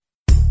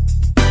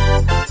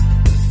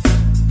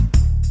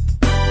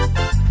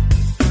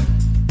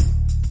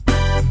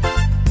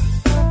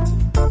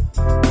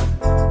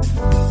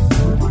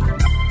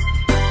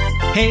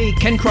Hey,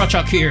 Ken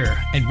Krawchuk here,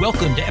 and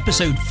welcome to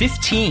episode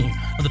 15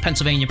 of the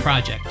Pennsylvania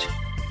Project.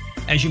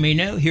 As you may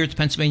know, here at the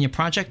Pennsylvania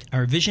Project,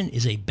 our vision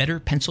is a better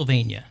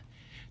Pennsylvania.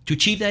 To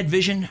achieve that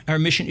vision, our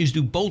mission is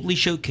to boldly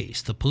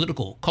showcase the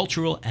political,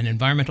 cultural, and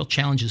environmental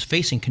challenges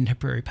facing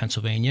contemporary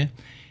Pennsylvania,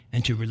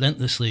 and to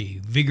relentlessly,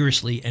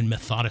 vigorously, and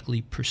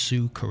methodically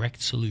pursue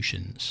correct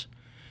solutions.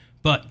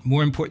 But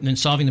more important than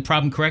solving the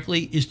problem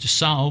correctly is to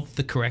solve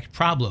the correct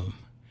problem.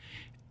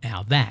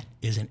 Now that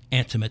is an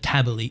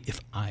antimetabole if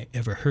I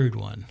ever heard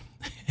one.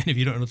 And if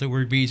you don't know what the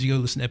word means, you go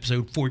listen to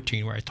episode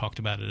 14 where I talked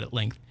about it at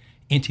length.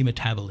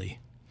 Antimetabole.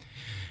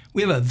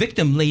 We have a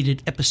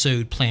victim-laden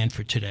episode planned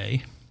for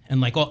today.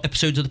 And like all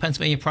episodes of the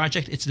Pennsylvania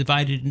Project, it's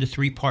divided into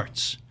 3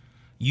 parts.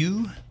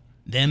 You,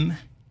 them,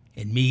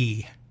 and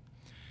me.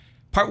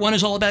 Part 1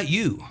 is all about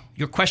you,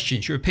 your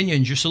questions, your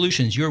opinions, your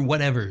solutions, your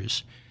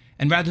whatevers.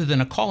 And rather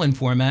than a call-in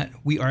format,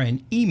 we are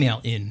an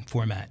email-in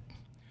format.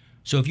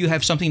 So if you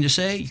have something to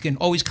say, you can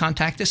always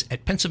contact us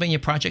at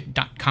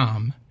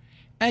PennsylvaniaProject.com.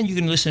 And you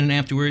can listen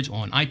afterwards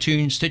on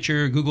iTunes,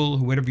 Stitcher, Google,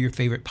 or whatever your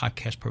favorite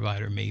podcast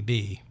provider may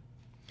be.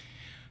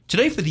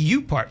 Today for the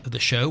you part of the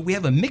show, we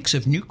have a mix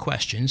of new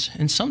questions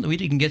and some that we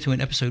didn't get to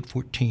in episode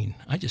 14.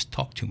 I just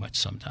talk too much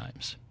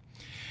sometimes.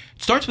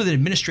 It starts with an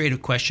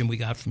administrative question we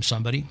got from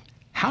somebody.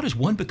 How does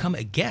one become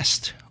a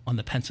guest on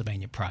the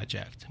Pennsylvania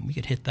Project? And we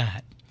could hit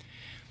that.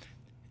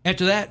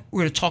 After that,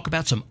 we're going to talk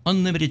about some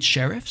unlimited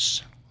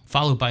sheriffs,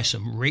 followed by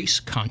some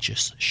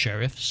race-conscious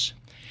sheriffs.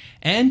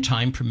 And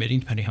time permitting,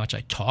 depending how much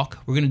I talk,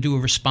 we're going to do a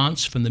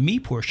response from the me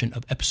portion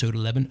of episode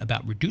 11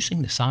 about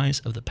reducing the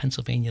size of the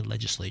Pennsylvania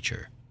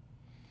legislature.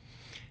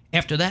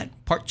 After that,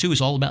 part 2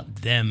 is all about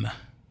them.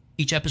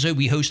 Each episode,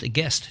 we host a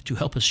guest to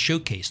help us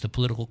showcase the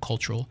political,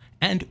 cultural,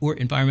 and or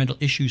environmental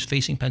issues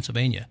facing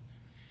Pennsylvania.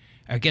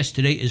 Our guest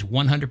today is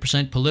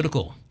 100%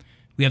 political.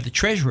 We have the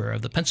treasurer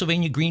of the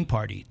Pennsylvania Green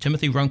Party, Tim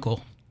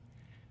Runkle.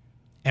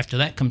 After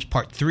that comes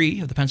part 3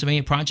 of the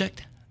Pennsylvania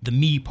Project, the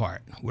me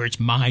part, where it's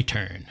my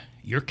turn.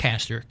 Your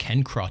caster,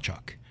 Ken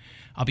Krawchuk.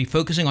 I'll be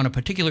focusing on a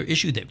particular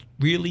issue that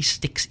really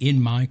sticks in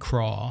my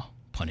craw,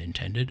 pun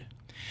intended.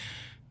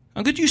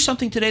 I'm going to use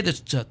something today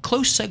that's a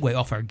close segue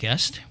off our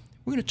guest.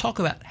 We're going to talk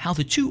about how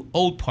the 2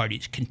 old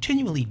parties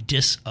continually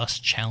diss us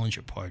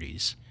challenger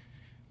parties.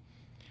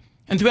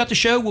 And throughout the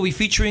show, we'll be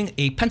featuring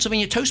a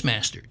Pennsylvania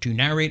Toastmaster to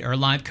narrate our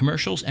live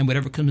commercials and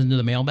whatever comes into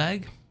the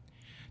mailbag.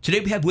 Today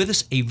we have with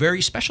us a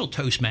very special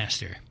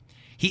Toastmaster.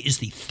 He is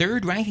the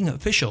 3rd ranking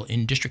official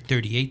in District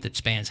 38 that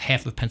spans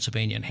half of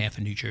Pennsylvania and half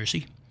of New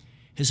Jersey.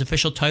 His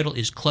official title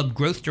is Club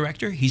Growth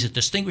Director. He's a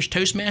distinguished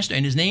Toastmaster,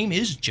 and his name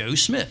is Joe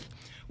Smith.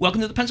 Welcome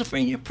to the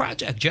Pennsylvania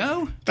Project,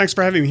 Joe. Thanks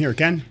for having me here,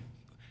 Ken.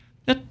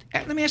 Now,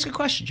 let me ask you a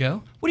question,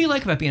 Joe. What do you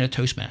like about being a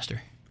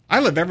Toastmaster? I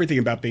love everything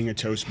about being a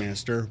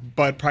Toastmaster,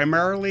 but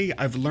primarily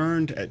I've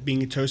learned at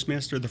being a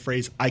Toastmaster the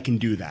phrase, I can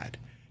do that.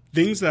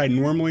 Things that I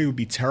normally would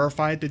be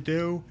terrified to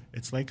do,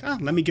 it's like,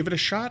 let me give it a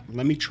shot.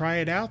 Let me try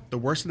it out. The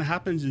worst that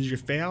happens is you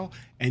fail,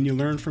 and you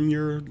learn from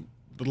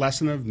the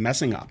lesson of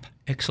messing up.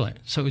 Excellent.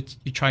 So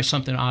you try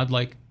something odd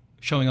like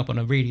showing up on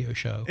a radio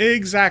show.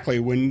 Exactly.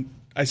 When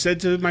I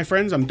said to my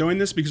friends, I'm doing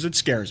this because it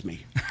scares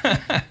me.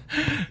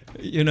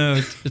 You know,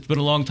 it's been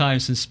a long time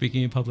since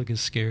speaking in public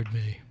has scared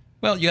me.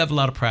 Well, you have a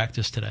lot of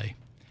practice today.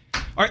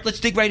 All right, let's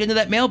dig right into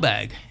that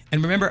mailbag.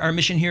 And remember, our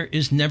mission here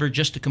is never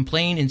just to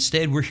complain.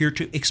 Instead, we're here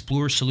to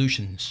explore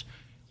solutions.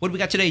 What do we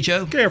got today,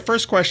 Joe? Okay, our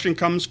first question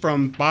comes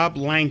from Bob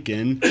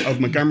Lankin of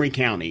Montgomery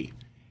County.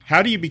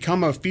 How do you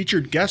become a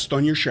featured guest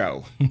on your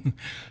show?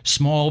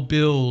 Small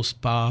bills,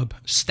 Bob.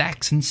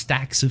 Stacks and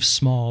stacks of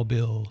small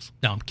bills.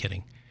 No, I'm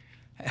kidding.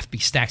 Have to be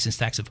stacks and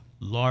stacks of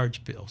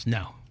large bills.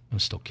 No, I'm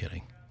still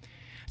kidding.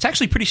 It's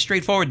actually pretty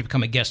straightforward to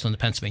become a guest on the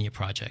Pennsylvania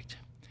Project.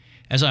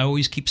 As I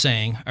always keep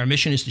saying, our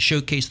mission is to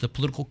showcase the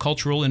political,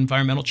 cultural, and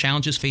environmental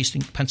challenges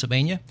facing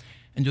Pennsylvania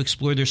and to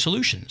explore their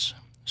solutions.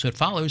 So it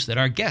follows that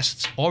our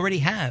guests already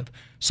have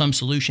some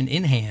solution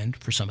in hand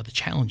for some of the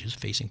challenges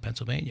facing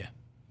Pennsylvania.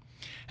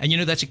 And you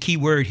know, that's a key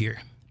word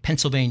here,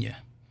 Pennsylvania.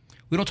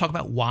 We don't talk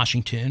about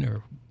Washington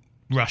or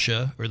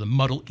Russia or the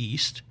Muddle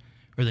East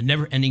or the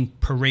never-ending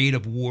parade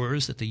of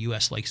wars that the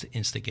U.S. likes to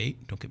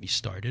instigate. Don't get me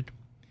started.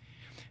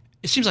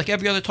 It seems like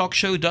every other talk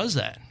show does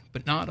that,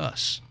 but not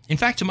us. In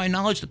fact, to my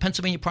knowledge, the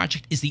Pennsylvania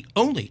Project is the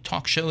only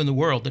talk show in the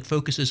world that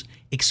focuses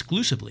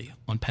exclusively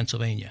on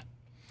Pennsylvania.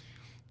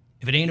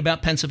 If it ain't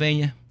about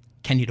Pennsylvania,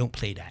 Ken, you don't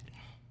play that.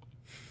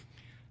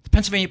 The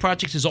Pennsylvania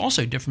Project is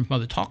also different from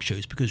other talk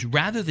shows because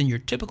rather than your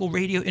typical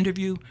radio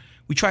interview,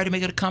 we try to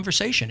make it a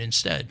conversation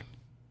instead.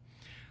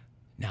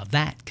 Now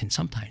that can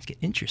sometimes get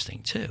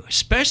interesting too,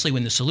 especially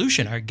when the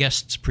solution our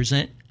guests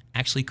present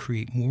actually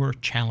create more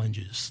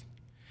challenges.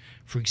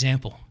 For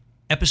example,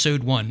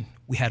 episode 1,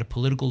 we had a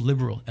political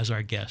liberal as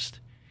our guest.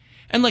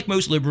 And like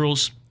most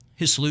liberals,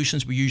 his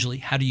solutions were usually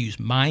how to use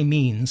my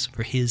means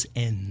for his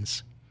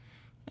ends.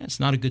 That's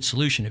not a good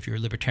solution if you're a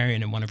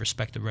libertarian and want to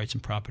respect the rights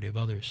and property of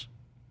others.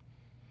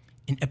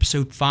 In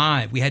episode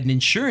 5, we had an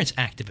insurance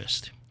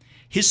activist.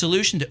 His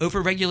solution to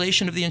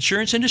overregulation of the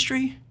insurance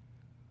industry?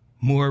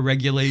 More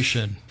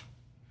regulation.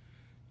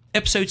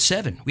 Episode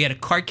 7, we had a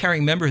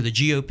card-carrying member of the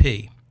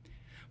GOP.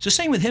 It's the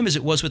same with him as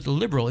it was with the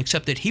liberal,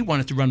 except that he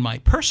wanted to run my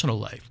personal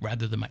life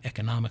rather than my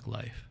economic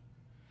life.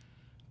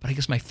 But I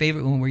guess my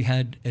favorite one where we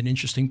had an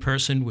interesting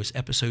person was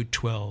episode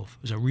 12.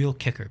 It was a real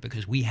kicker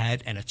because we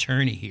had an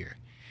attorney here.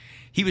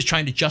 He was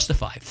trying to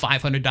justify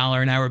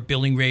 $500 an hour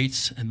billing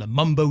rates and the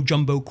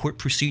mumbo-jumbo court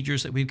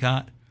procedures that we've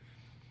got.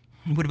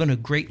 It would have been a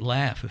great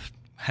laugh if it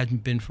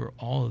hadn't been for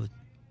all of the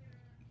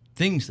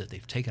things that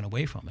they've taken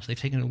away from us. They've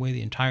taken away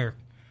the entire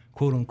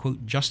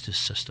quote-unquote justice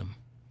system.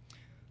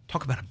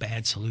 Talk about a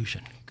bad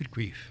solution. Good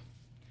grief.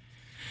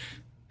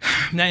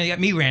 Now you got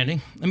me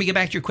ranting. Let me get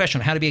back to your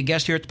question on how to be a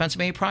guest here at the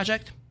Pennsylvania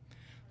Project.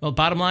 Well,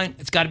 bottom line,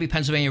 it's got to be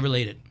Pennsylvania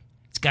related.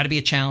 It's got to be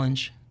a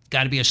challenge. It's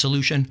got to be a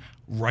solution,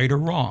 right or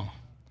wrong.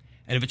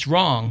 And if it's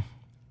wrong,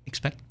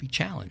 expect to be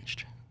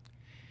challenged.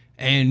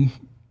 And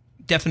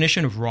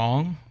definition of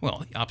wrong,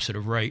 well, the opposite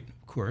of right,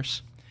 of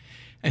course.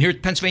 And here at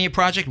the Pennsylvania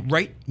Project,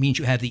 right means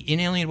you have the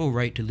inalienable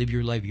right to live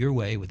your life your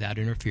way without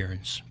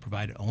interference,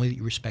 provided only that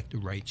you respect the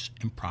rights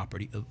and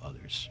property of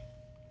others.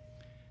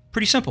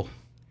 Pretty simple.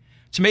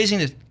 It's amazing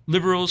that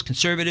liberals,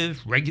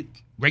 conservative,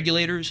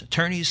 regulators,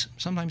 attorneys,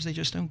 sometimes they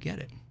just don't get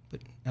it.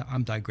 But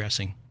I'm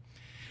digressing.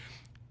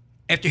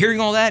 After hearing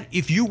all that,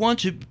 if you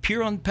want to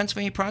appear on the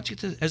Pennsylvania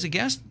Project as a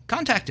guest,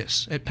 contact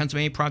us at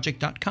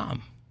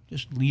PennsylvaniaProject.com.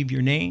 Just leave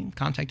your name,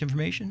 contact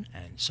information,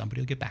 and somebody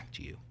will get back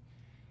to you.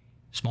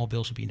 Small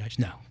bills would be nice.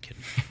 No, I'm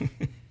kidding.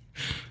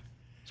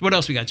 So what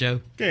else we got,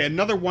 Joe? Okay,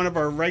 another one of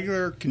our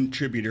regular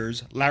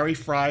contributors, Larry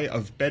Fry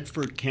of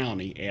Bedford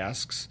County,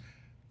 asks,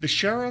 the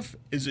sheriff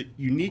is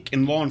unique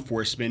in law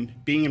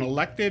enforcement, being an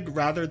elected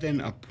rather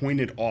than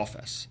appointed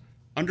office.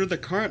 Under the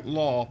current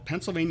law,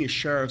 Pennsylvania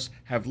sheriffs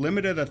have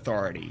limited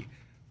authority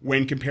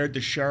when compared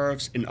to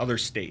sheriffs in other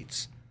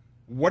states.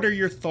 What are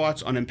your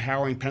thoughts on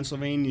empowering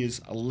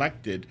Pennsylvania's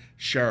elected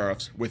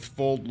sheriffs with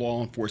full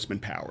law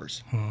enforcement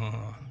powers?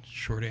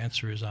 Short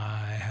answer is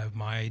I have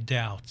my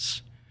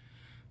doubts.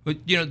 But,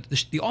 you know,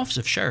 the office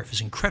of sheriff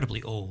is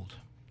incredibly old.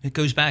 It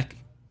goes back,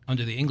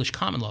 under the English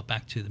common law,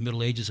 back to the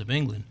Middle Ages of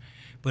England.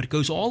 But it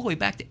goes all the way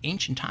back to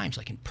ancient times,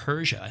 like in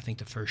Persia, I think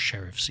the first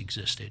sheriffs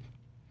existed.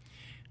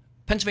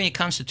 Pennsylvania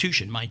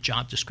Constitution, my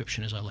job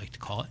description, as I like to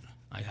call it.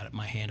 I got it in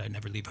my hand. I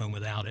never leave home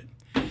without it.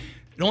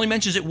 It only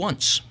mentions it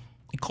once.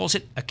 It calls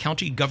it a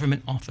county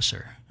government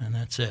officer, and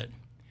that's it.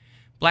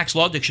 Black's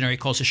Law Dictionary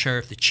calls the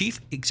sheriff the chief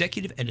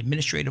executive and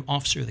administrative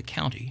officer of the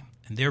county,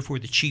 and therefore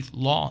the chief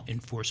law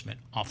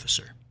enforcement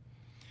officer.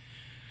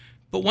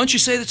 But once you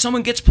say that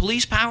someone gets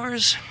police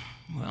powers,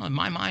 well, in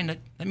my mind,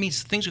 that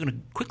means things are going to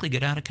quickly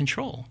get out of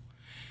control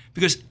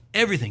because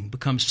everything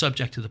becomes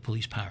subject to the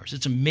police powers.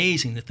 It's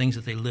amazing the things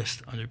that they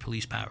list under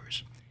police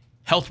powers.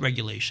 Health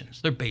regulations,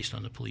 they're based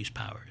on the police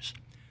powers.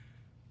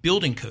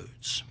 Building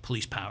codes,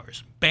 police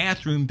powers.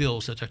 Bathroom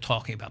bills that they're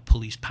talking about,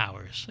 police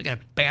powers. They got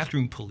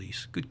bathroom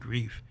police. Good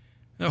grief.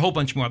 There are a whole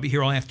bunch more. I'll be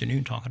here all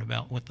afternoon talking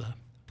about what the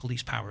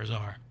police powers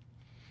are.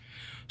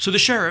 So the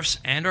sheriffs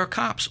and our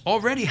cops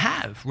already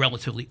have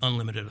relatively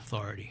unlimited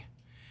authority.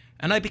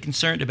 And I'd be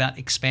concerned about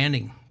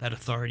expanding that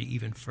authority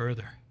even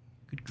further.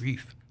 Good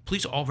grief.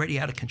 Police are already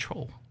out of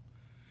control.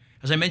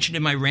 As I mentioned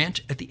in my rant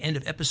at the end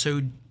of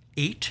episode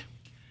 8,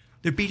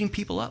 they're beating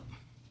people up.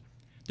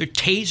 They're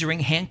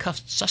tasering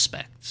handcuffed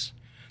suspects.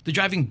 They're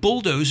driving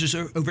bulldozers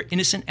over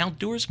innocent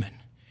outdoorsmen.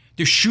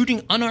 They're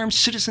shooting unarmed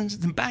citizens in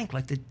the back,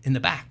 not in the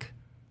bank.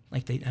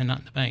 They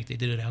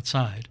did it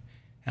outside,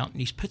 out in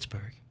East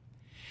Pittsburgh.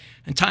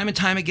 And time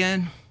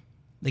again,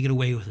 they get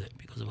away with it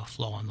because of a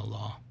flaw in the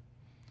law.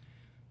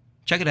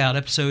 Check it out,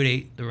 episode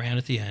 8, the rant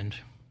at the end.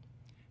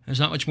 There's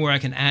not much more I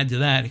can add to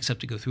that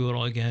except to go through it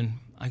all again.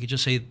 I could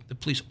just say the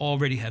police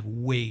already have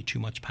way too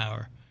much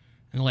power,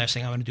 and the last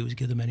thing I want to do is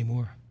give them any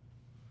more.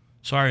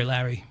 Sorry,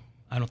 Larry.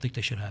 I don't think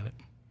they should have it.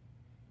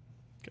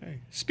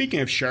 Okay. Speaking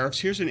of sheriffs,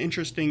 here's an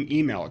interesting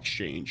email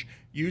exchange.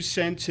 You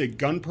sent to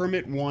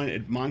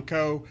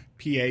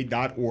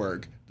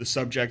gunpermit1@montcopa.org. The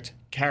subject,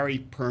 carry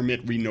permit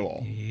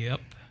renewal.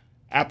 Yep.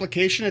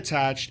 Application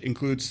attached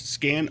includes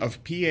scan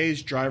of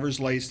PA's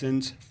driver's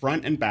license,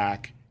 front and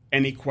back.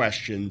 Any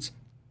questions?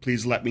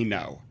 Please let me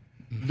know.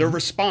 Mm-hmm. The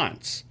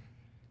response.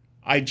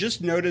 I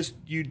just noticed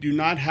you do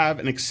not have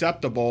an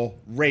acceptable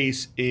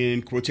race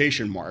in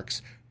quotation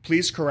marks.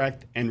 Please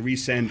correct and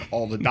resend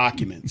all the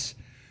documents.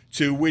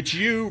 To which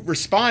you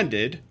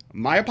responded,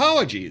 my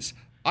apologies.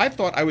 I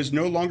thought I was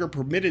no longer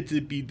permitted to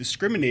be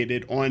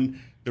discriminated on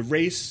the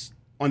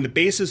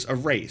basis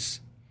of race.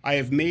 I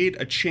have made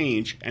a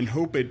change and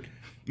hope it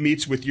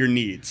meets with your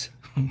needs.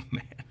 Oh,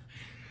 man.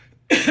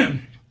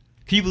 Can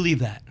you believe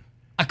that?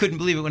 I couldn't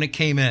believe it when it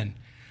came in.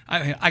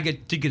 I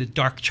get a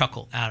dark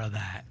chuckle out of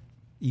that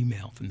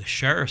email from the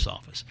sheriff's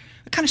office.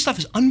 That kind of stuff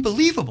is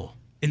unbelievable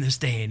in this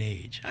day and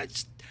age.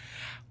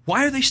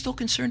 Why are they still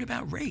concerned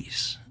about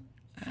race?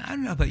 I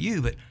don't know about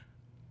you, but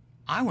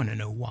I want to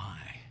know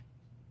why.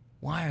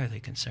 Why are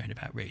they concerned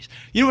about race?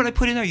 You know what I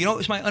put in there? You know what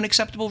was my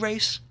unacceptable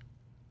race?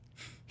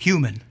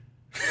 Human.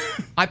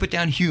 I put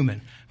down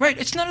human. Right?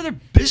 It's none of their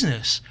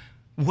business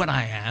what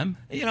I am.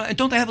 You know, and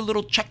don't they have a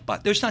little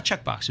checkbox? There's not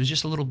checkbox. There's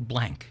just a little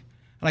blank.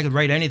 And I could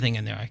write anything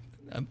in there.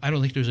 I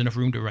don't think there's enough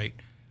room to write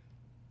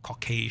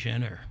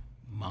Caucasian or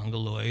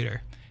Mongoloid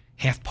or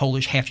half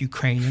Polish, half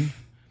Ukrainian.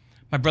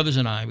 My brothers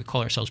and I, we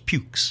call ourselves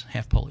Pukes,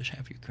 half Polish,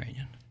 half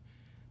Ukrainian.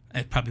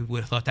 I probably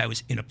would have thought that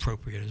was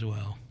inappropriate as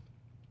well.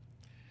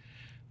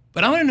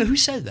 But I want to know who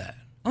said that.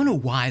 I want to know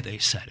why they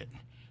said it.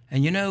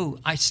 And you know,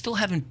 I still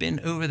haven't been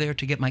over there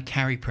to get my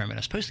carry permit. I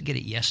was supposed to get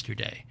it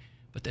yesterday,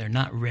 but they're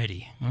not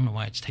ready. I don't know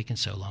why it's taken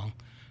so long.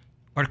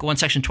 Article 1,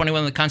 Section 21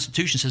 of the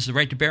Constitution says the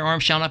right to bear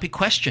arms shall not be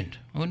questioned.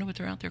 I wonder what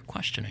they're out there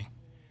questioning.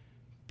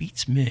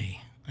 Beats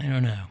me. I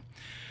don't know.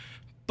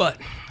 But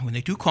when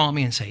they do call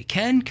me and say,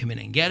 Ken, come in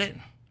and get it,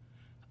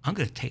 I'm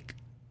going to take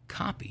a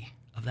copy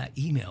of that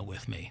email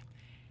with me.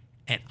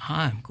 And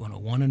I'm going to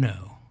want to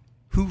know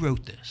who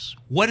wrote this.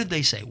 What did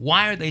they say?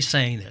 Why are they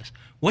saying this?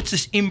 What's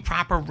this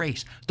improper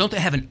race? Don't they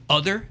have an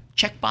other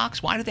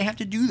checkbox? Why do they have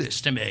to do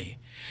this to me?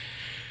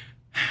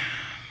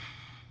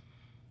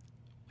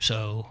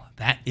 So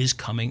that is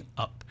coming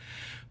up.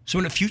 So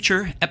in a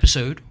future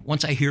episode,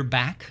 once I hear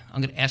back,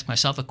 I'm going to ask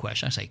myself a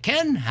question. I say,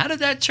 Ken, how did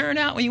that turn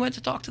out when you went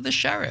to talk to the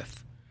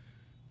sheriff?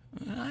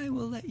 I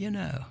will let you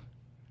know.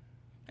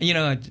 And you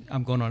know,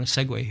 I'm going on a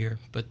segue here,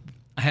 but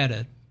I had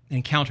an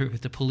encounter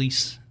with the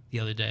police the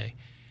other day.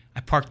 I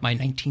parked my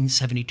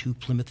 1972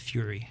 Plymouth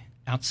Fury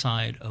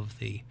outside of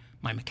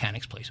my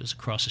mechanic's place. It was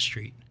across the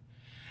street.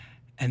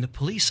 And the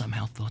police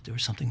somehow thought there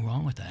was something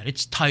wrong with that.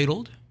 It's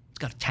titled. It's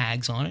got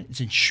tags on it.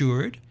 It's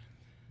insured.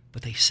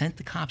 But they sent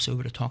the cops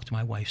over to talk to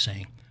my wife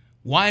saying,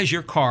 why is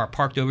your car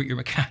parked over at your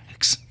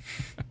mechanic's?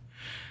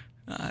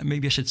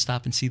 Maybe I should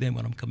stop and see them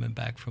when I'm coming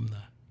back from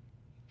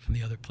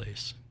the other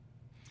place.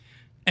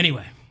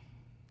 Anyway,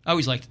 I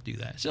always like to do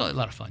that. It's a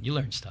lot of fun. You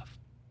learn stuff.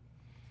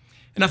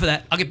 Enough of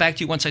that. I'll get back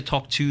to you once I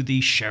talk to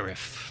the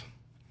sheriff.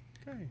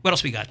 Okay. What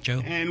else we got,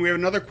 Joe? And we have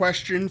another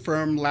question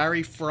from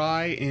Larry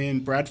Fry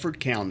in Bradford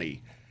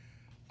County.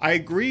 I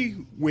agree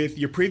with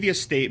your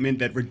previous statement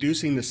that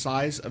reducing the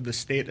size of the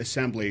state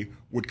assembly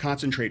would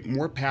concentrate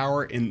more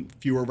power in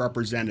fewer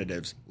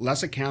representatives,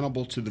 less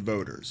accountable to the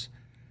voters.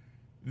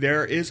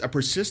 There is a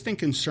persistent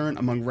concern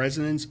among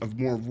residents of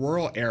more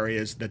rural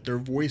areas that their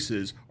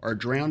voices are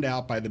drowned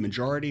out by the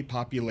majority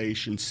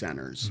population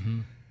centers.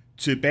 Mm-hmm.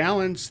 To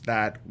balance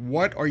that,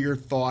 what are your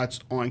thoughts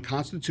on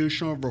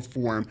constitutional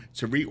reform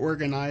to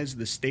reorganize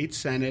the state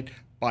Senate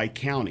by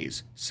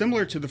counties,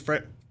 similar to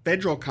the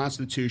federal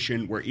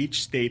constitution where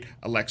each state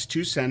elects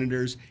 2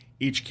 senators,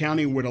 each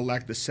county would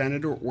elect a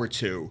senator or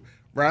 2,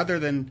 rather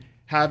than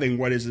having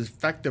what is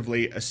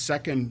effectively a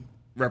second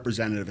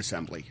representative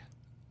assembly?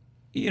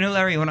 You know,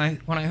 Larry, when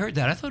I heard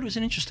that, I thought it was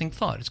an interesting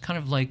thought. It's kind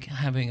of like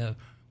having a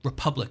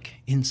republic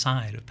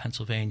inside of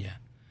Pennsylvania.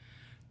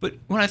 But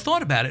when I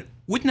thought about it,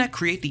 wouldn't that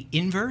create the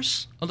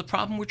inverse of the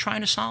problem we're trying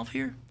to solve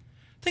here?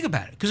 Think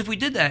about it. Because if we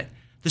did that,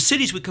 the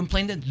cities would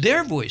complain that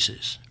their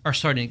voices are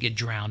starting to get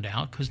drowned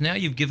out because now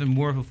you've given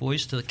more of a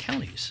voice to the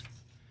counties.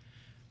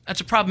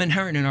 That's a problem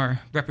inherent in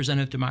our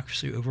representative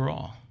democracy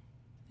overall,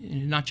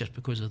 not just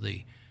because of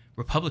the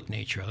republic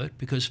nature of it,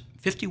 because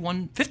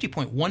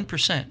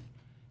 50.1%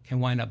 can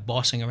wind up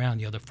bossing around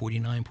the other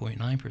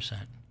 49.9%.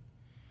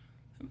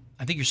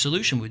 I think your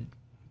solution would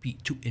be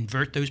to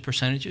invert those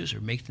percentages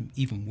or make them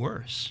even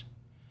worse.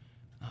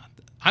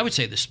 I would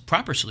say this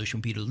proper solution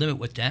would be to limit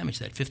what damage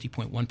that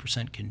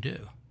 50.1% can do.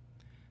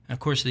 And of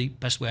course, the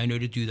best way I know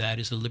to do that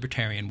is the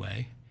libertarian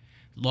way.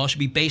 Law should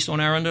be based on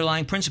our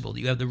underlying principle that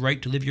you have the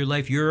right to live your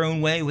life your own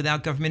way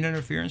without government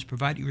interference,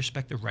 provided you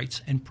respect the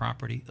rights and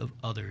property of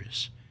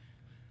others.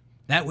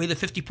 That way, the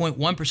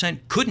 50.1%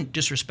 couldn't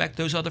disrespect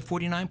those other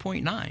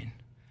 49.9%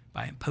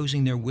 by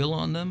imposing their will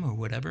on them or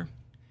whatever.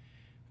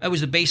 That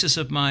was the basis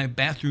of my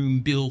bathroom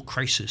bill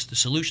crisis, the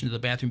solution to the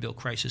bathroom bill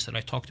crisis that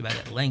I talked about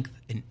at length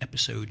in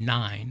episode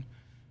 9,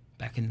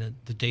 back in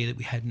the day that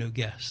we had no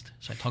guest.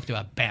 So I talked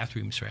about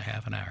bathrooms for a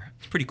half an hour.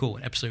 It's pretty cool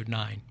in episode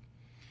 9.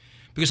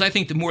 Because I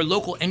think the more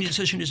local any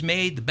decision is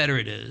made, the better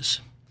it is.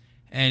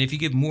 And if you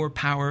give more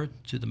power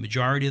to the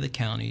majority of the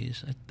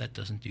counties, that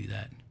doesn't do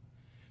that.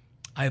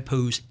 I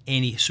oppose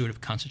any sort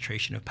of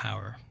concentration of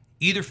power,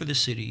 either for the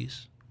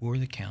cities or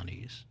the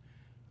counties.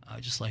 I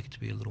just like it to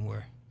be a little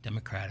more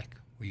democratic,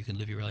 where you can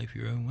live your life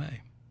your own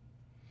way.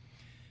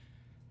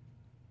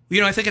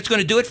 You know, I think it's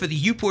going to do it for the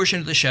you portion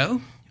of the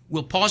show.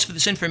 We'll pause for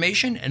this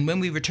information, and when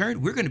we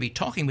return, we're going to be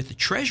talking with the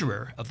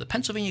treasurer of the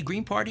Pennsylvania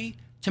Green Party,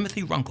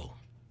 Timothy Runkle.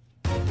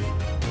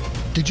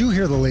 Did you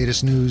hear the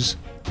latest news?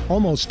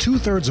 Almost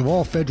 2/3 of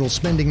all federal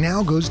spending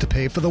now goes to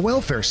pay for the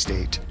welfare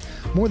state.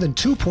 More than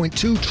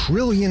 $2.2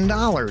 trillion,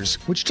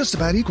 which just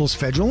about equals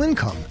federal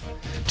income.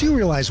 Do you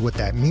realize what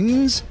that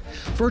means?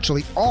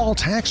 Virtually all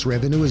tax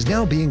revenue is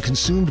now being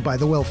consumed by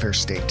the welfare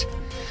state.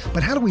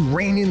 But how do we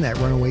rein in that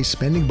runaway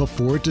spending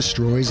before it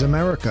destroys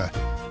America?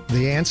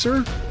 The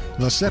answer?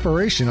 The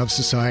separation of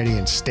society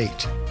and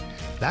state.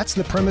 That's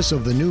the premise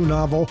of the new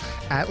novel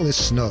Atlas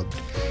Snubbed,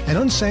 an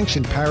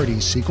unsanctioned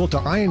parody sequel to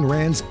Ayn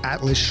Rand's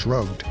Atlas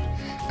Shrugged.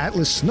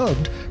 Atlas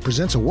Snubbed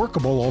presents a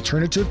workable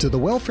alternative to the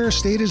welfare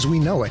state as we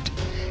know it.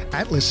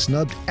 Atlas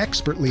Snubbed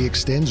expertly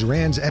extends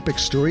Rand's epic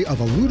story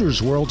of a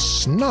looter's world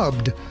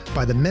snubbed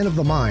by the men of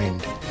the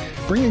mind,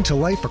 bringing to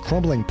life a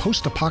crumbling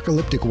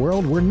post-apocalyptic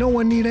world where no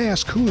one need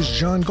ask who is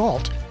John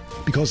Galt,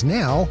 because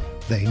now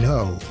they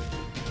know.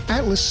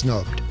 Atlas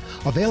Snubbed,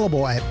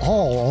 available at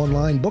all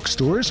online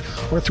bookstores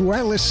or through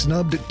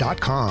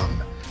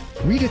atlassnubbed.com.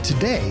 Read it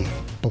today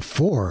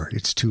before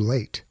it's too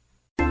late.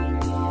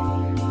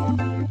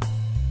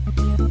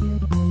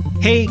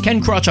 Hey,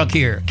 Ken Krawchuk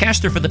here,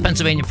 caster for the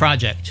Pennsylvania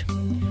Project.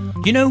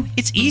 You know,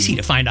 it's easy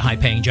to find a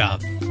high-paying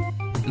job.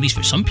 At least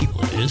for some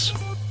people it is.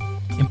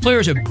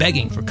 Employers are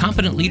begging for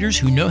competent leaders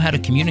who know how to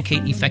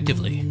communicate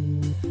effectively.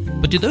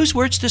 But do those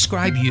words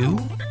describe you?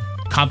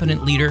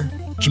 Competent leader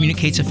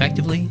communicates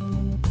effectively?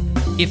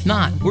 If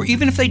not, or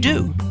even if they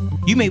do,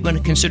 you may want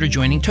to consider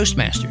joining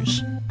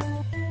Toastmasters.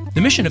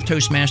 The mission of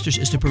Toastmasters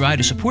is to provide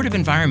a supportive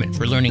environment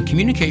for learning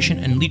communication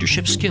and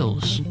leadership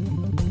skills.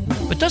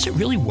 But does it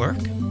really work?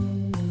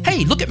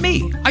 Hey, look at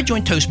me! I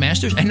joined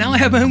Toastmasters and now I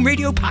have my own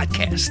radio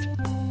podcast.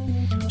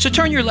 So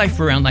turn your life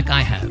around like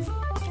I have.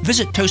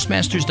 Visit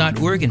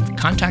Toastmasters.org and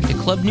contact a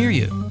club near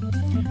you.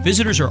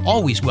 Visitors are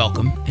always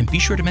welcome, and be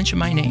sure to mention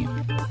my name.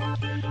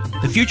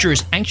 The future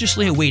is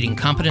anxiously awaiting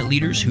competent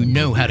leaders who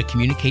know how to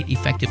communicate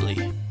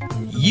effectively.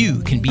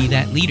 You can be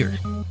that leader.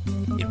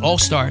 It all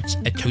starts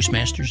at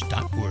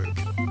Toastmasters.org.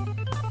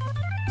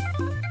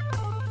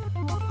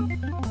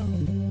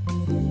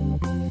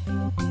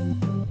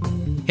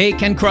 Hey,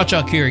 Ken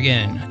Krawchuk here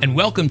again, and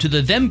welcome to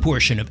the Them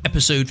portion of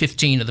episode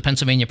 15 of the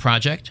Pennsylvania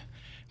Project,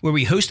 where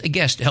we host a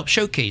guest to help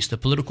showcase the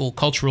political,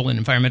 cultural, and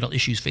environmental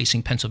issues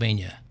facing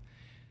Pennsylvania.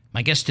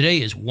 My guest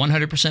today is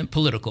 100%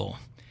 political.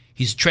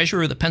 He's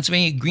treasurer of the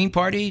Pennsylvania Green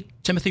Party,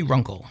 Tim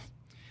Runkle.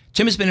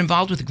 Tim has been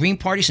involved with the Green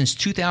Party since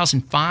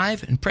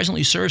 2005 and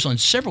presently serves on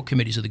several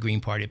committees of the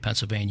Green Party of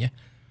Pennsylvania,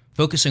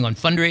 focusing on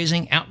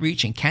fundraising,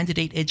 outreach, and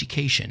candidate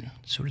education,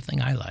 sort of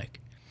thing I like.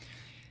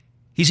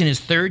 He's in his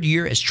third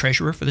year as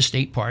treasurer for the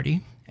state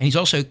party, and he's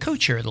also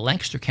co-chair of the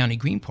Lancaster County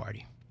Green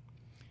Party.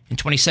 In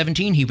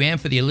 2017, he ran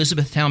for the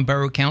Elizabethtown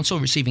Borough Council,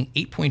 receiving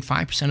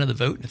 8.5% of the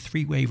vote in a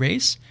three-way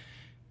race.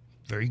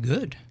 Very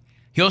good.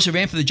 He also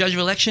ran for the judge of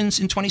elections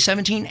in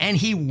 2017, and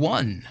he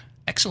won.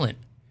 Excellent.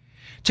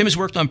 Tim has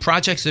worked on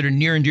projects that are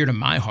near and dear to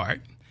my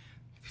heart.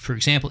 For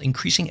example,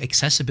 increasing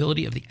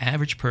accessibility of the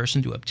average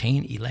person to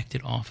obtain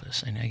elected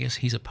office. And I guess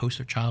he's a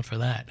poster child for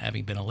that,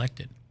 having been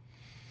elected.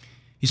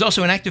 He's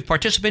also an active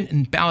participant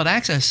in ballot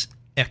access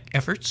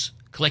efforts,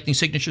 collecting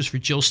signatures for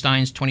Jill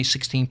Stein's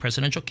 2016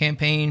 presidential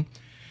campaign,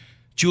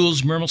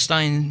 Jules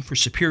Mermelstein for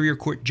Superior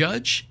Court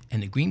Judge,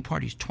 and the Green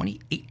Party's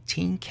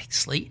 2018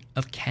 slate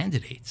of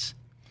candidates.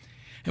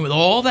 And with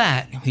all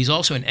that, he's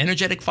also an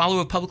energetic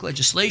follower of public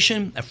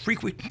legislation, a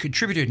frequent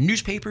contributor to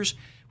newspapers,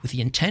 with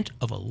the intent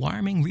of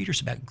alarming readers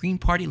about Green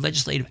Party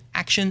legislative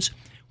actions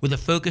with a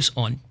focus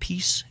on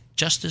peace,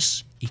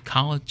 justice,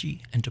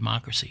 ecology, and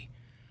democracy.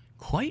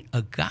 Quite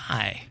a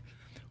guy.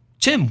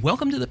 Tim,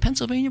 welcome to the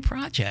Pennsylvania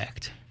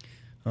Project.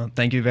 Well,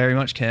 thank you very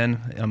much,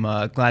 Ken. I'm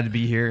glad to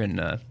be here,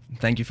 and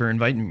thank you for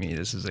inviting me.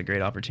 This is a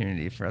great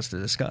opportunity for us to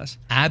discuss.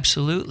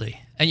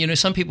 Absolutely. And, you know,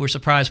 some people were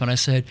surprised when I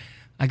said,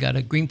 I got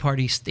a Green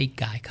Party state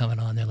guy coming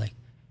on. They're like,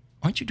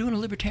 aren't you doing a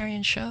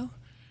libertarian show?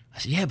 I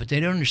said, yeah, but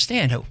they don't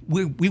understand how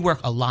we work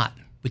a lot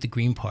with the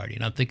Green Party.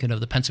 And I'm thinking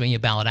of the Pennsylvania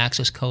Ballot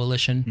Access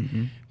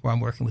Coalition, where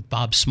I'm working with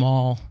Bob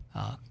Small,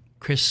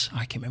 Chris,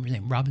 I can't remember his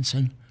name,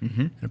 Robinson,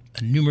 and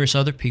numerous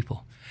other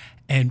people.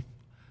 And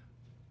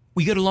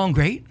we get along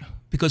great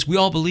because we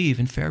all believe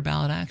in fair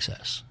ballot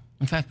access.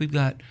 In fact, we've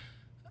got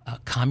a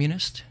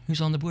communist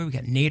who's on the board. We've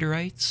got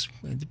Naderites.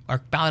 Our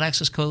Ballot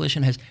Access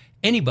Coalition has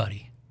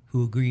anybody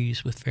who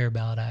agrees with fair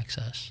ballot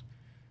access.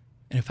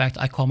 And in fact,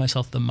 I call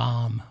myself the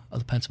mom of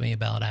the Pennsylvania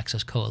Ballot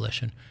Access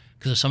Coalition,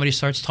 because if somebody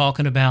starts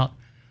talking about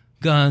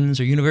guns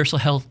or universal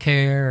health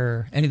care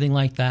or anything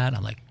like that,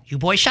 I'm like, you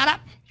boys shut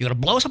up. You're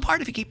going to blow us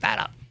apart if you keep that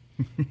up.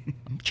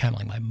 I'm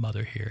channeling my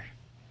mother here.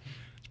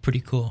 It's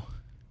pretty cool.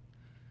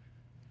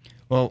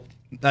 Well,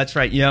 that's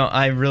right. You know,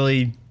 I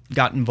really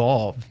got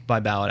involved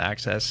by ballot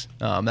access.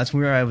 That's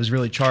where I was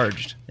really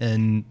charged.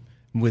 And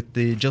with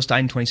the Jill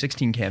Stein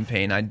 2016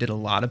 campaign, I did a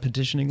lot of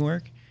petitioning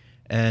work,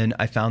 and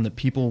I found that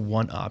people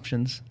want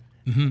options.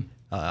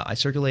 I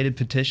circulated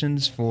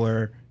petitions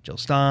for Jill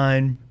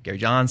Stein, Gary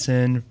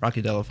Johnson,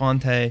 Rocky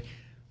Delafonte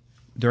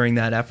during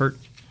that effort,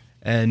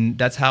 and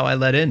that's how I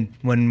let in.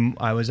 When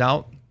I was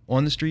out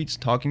on the streets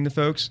talking to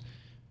folks,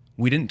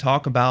 we didn't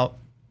talk about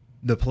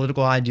the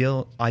political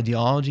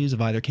ideologies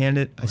of either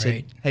candidate. I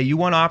said, hey, you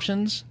want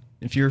options?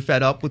 If you're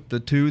fed up with the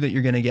two that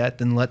you're going to get,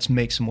 then let's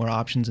make some more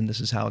options, and this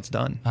is how it's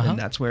done. And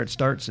that's where it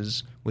starts,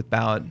 is with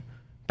ballot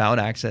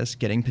access,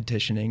 getting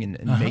petitioning,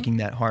 and making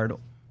that hard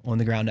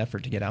on-the-ground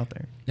effort to get out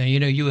there. Now, you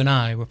know, you and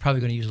I, we're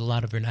probably going to use a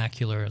lot of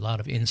vernacular, a lot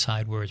of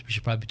inside words. We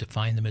should probably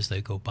define them as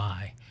they go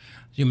by.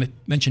 You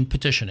mentioned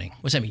petitioning.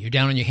 What's that mean? You're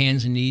down on your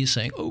hands and knees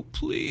saying, oh,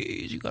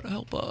 please, you got to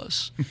help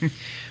us.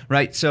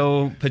 Right.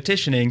 So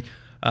petitioning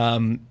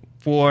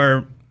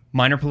for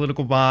minor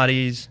political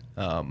bodies,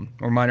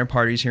 or minor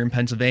parties here in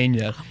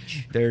Pennsylvania,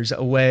 there's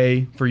a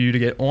way for you to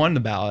get on the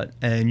ballot,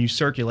 and you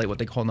circulate what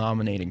they call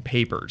nominating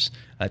papers.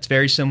 It's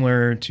very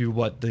similar to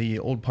what the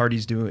old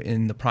parties do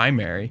in the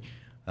primary,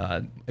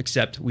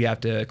 except we have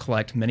to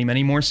collect many,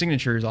 many more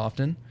signatures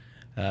often.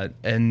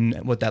 And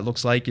what that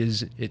looks like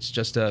is it's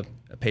just a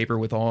paper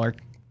with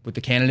with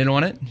the candidate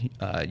on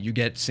it. You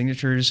get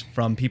signatures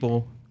from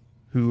people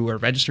who are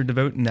registered to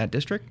vote in that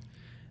district,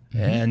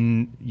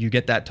 and you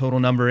get that total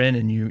number in,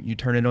 and you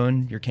turn it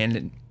on. Your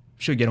candidate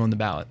should get on the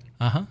ballot.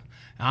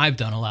 I've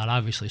done a lot,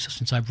 obviously,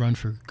 since I've run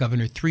for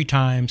governor 3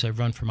 times. I've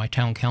run for my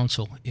town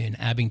council in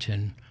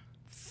Abington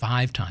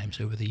 5 times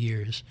over the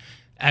years.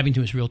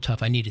 Abington was real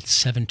tough. I needed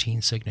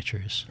 17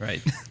 signatures.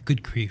 Right.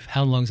 Good grief.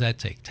 How long does that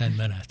take? 10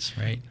 minutes,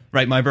 right?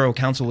 Right. My borough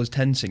council was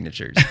 10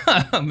 signatures.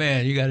 Oh,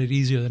 man, you got it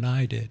easier than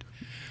I did.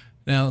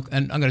 Now,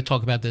 and I'm going to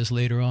talk about this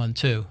later on,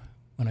 too,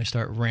 when I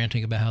start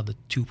ranting about how the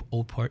 2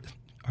 old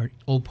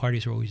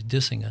parties are always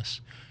dissing us.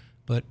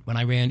 But when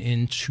I ran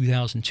in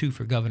 2002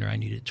 for governor, I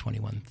needed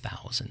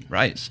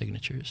 21,000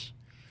 signatures.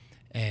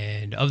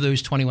 And of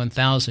those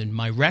 21,000,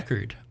 my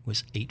record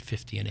was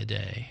 850 in a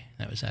day.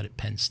 That was out at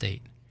Penn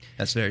State.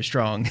 That's very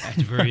strong.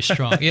 That's very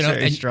strong.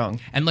 Very strong.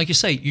 And like you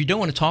say, you don't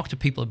want to talk to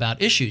people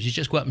about issues. You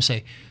just go up and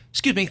say,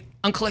 "Excuse me,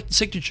 I'm collecting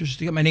signatures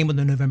to get my name on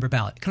the November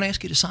ballot. Can I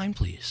ask you to sign,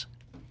 please?"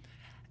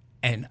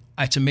 And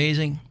it's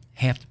amazing.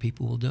 Half the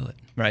people will do it.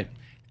 Right.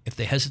 If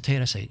they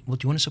hesitate, I say, "Well,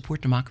 do you want to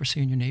support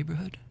democracy in your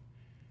neighborhood?"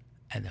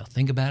 And they'll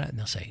think about it, and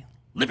they'll say,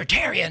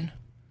 "Libertarian,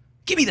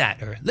 give me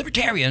that," or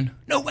 "Libertarian,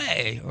 no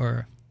way,"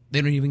 or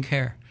they don't even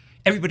care.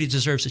 Everybody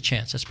deserves a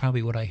chance. That's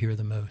probably what I hear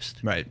the most.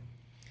 Right.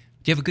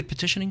 Do you have a good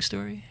petitioning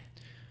story?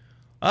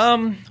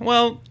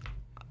 Well,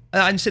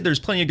 I'd say there's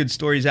plenty of good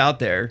stories out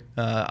there.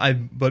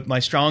 But my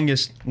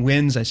strongest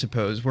wins, I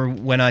suppose, were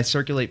when I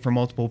circulate for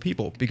multiple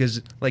people,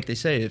 because, like they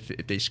say, if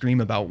they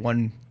scream about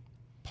one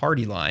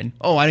party line,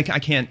 I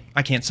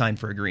can't sign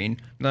for a Green.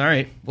 All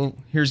right, well,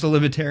 here's the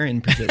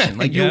Libertarian position.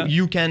 Like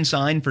you can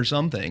sign for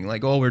something.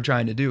 Like all we're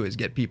trying to do is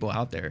get people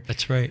out there.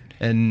 That's right.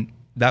 And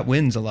that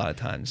wins a lot of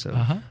times. So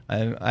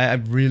I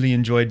really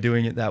enjoyed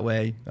doing it that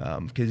way,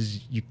 because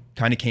you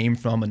kind of came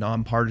from a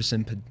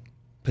nonpartisan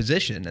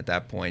position at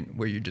that point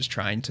where you're just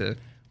trying to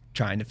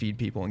feed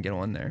people and get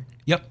on there.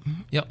 Yep.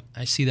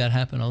 I see that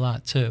happen a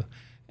lot too.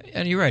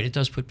 And you're right, it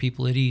does put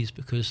people at ease,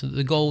 because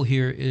the goal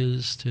here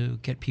is to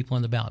get people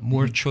on the ballot,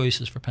 more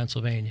choices for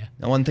Pennsylvania.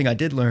 Now, one thing I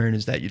did learn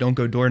is that you don't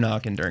go door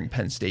knocking during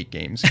Penn State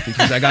games,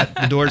 because I got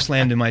the door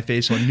slammed in my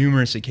face on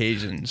numerous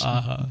occasions.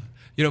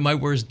 My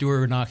worst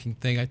door knocking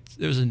thing,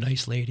 there was a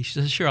nice lady. She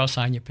said, "Sure, I'll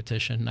sign your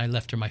petition." And I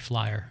left her my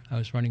flyer. I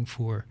was running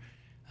for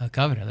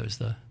governor. That was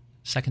the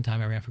second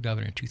time I ran for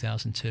governor in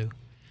 2002.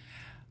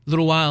 A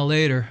little while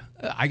later,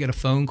 I get a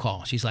phone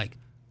call. She's like,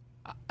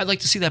 "I'd like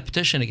to see that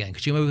petition again.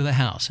 Could you move to the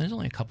house?" And it's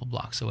only a couple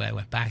blocks away. I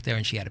went back there,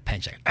 and she had a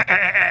pen. She's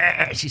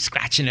like, she's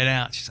scratching it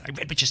out. She's like, "I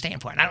read what you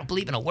stand for, and I don't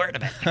believe in a word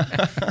of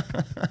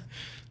it."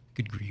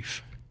 Good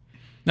grief.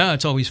 No,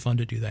 it's always fun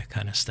to do that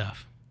kind of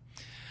stuff.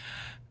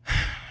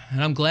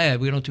 And I'm glad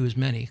we don't do as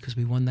many, because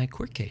we won that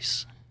court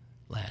case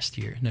last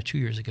year. No, 2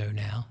 years ago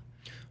now.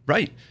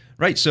 Right.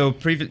 So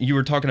you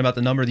were talking about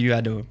the number that you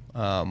had to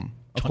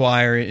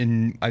acquire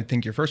in, I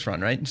think, your first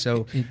run, right?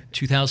 So in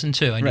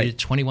 2002, I needed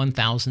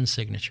 21,000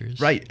 signatures.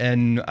 Right,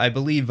 and I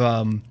believe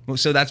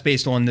so. That's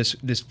based on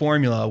this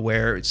formula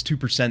where it's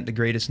 2% the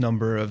greatest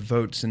number of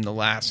votes in the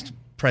last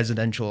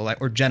presidential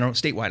or general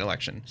statewide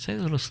election. Say it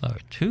a little slower.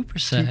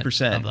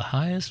 2% of the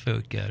highest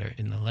vote getter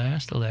in the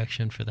last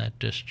election for that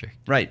district.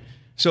 Right.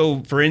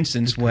 So, for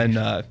instance, when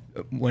the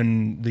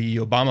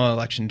Obama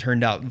election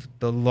turned out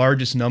the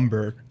largest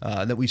number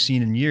that we've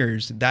seen in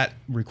years, that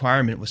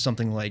requirement was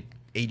something like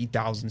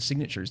 80,000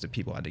 signatures that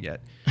people had to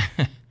get.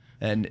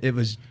 And it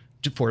was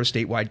for a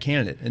statewide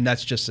candidate. And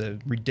that's just a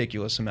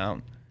ridiculous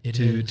amount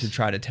to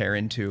try to tear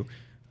into,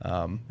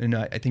 and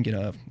I think in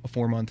a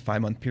 4-month,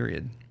 5-month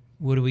period.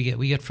 What do we get?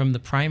 We get from the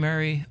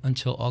primary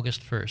until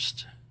August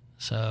 1st.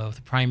 So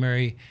the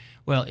primary,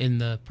 well, in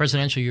the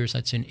presidential years,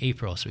 that's in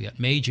April. So we got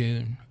May,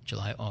 June,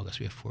 July, August.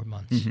 We have 4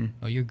 months. Mm-hmm.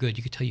 Oh, you're good.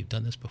 You could tell you've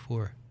done this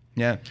before.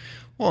 Yeah.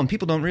 Well, and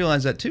people don't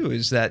realize that, too,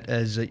 is that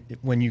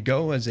when you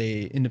go as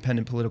a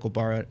independent political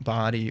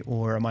body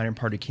or a minor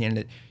party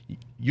candidate,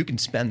 you can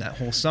spend that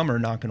whole summer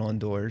knocking on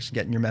doors,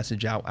 getting your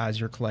message out as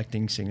you're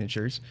collecting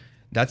signatures.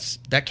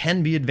 That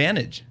can be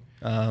advantageous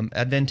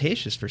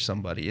for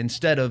somebody.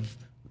 Instead of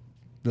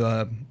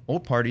the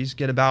old parties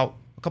get about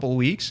a couple of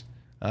weeks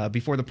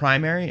before the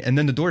primary, and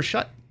then the door's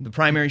shut. The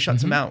primary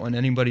shuts them out on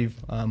anybody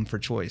for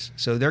choice.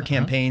 So their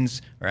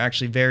campaigns are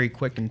actually very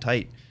quick and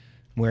tight,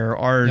 where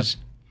ours,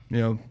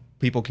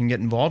 people can get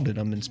involved in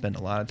them and spend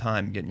a lot of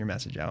time getting your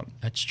message out.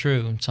 That's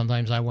true. And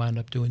sometimes I wind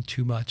up doing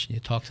too much, and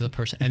you talk to the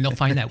person, and they'll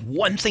find that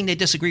one thing they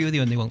disagree with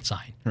you, and they won't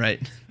sign. Right.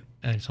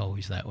 And it's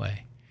always that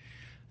way.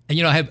 And,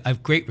 I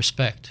have great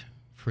respect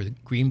for the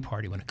Green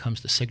Party when it comes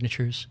to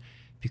signatures,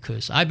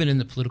 because I've been in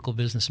the political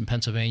business in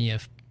Pennsylvania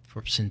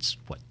since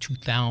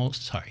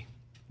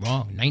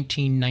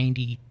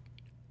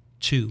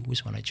 1992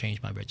 was when I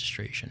changed my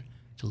registration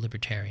to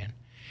Libertarian.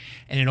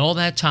 And in all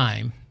that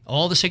time,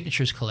 all the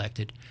signatures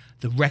collected,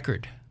 the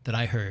record that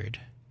I heard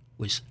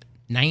was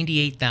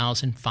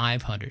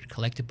 98,500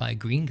 collected by a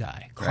green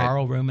guy,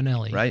 Carl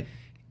Romanelli, Right.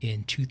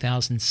 in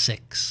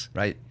 2006.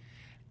 Right.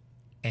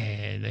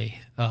 And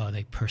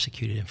they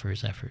persecuted him for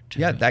his effort.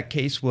 Yeah, that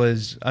case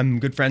was. I'm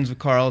good friends with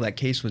Carl. That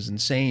case was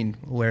insane,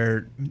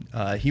 where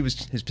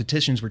his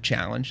petitions were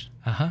challenged,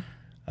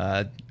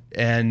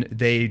 and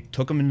they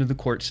took him into the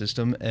court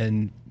system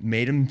and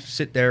made him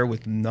sit there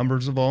with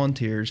numbers of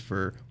volunteers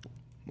for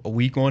a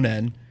week on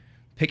end,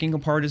 picking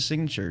apart his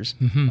signatures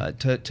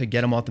to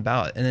get him off the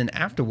ballot. And then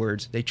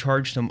afterwards, they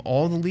charged him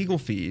all the legal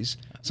fees,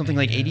 something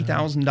like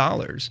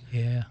 $80,000,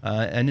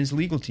 and his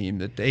legal team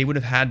that they would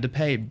have had to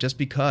pay just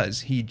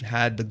because he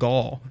had the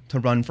gall to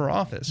run for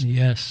office.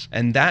 Yes.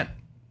 And that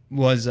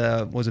was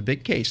a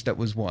big case that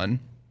was won,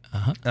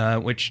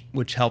 which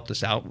helped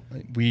us out.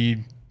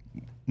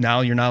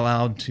 Now you're not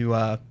allowed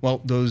to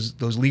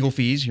those legal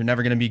fees. You're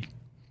never going to be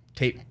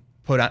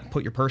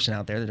put your person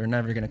out there. They're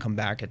never going to come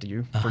back at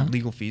you for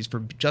legal fees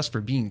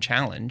for being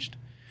challenged.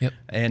 Yep.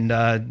 And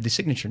the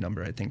signature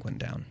number, I think, went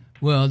down.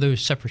 Well, there were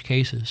separate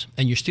cases,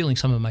 and you're stealing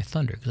some of my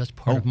thunder because that's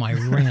part of my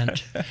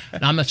rant.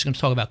 And I'm not just going to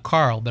talk about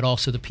Carl, but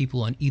also the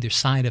people on either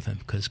side of him,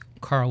 because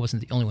Carl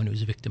wasn't the only one who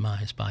was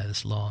victimized by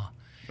this law.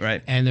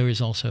 Right. And there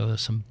is also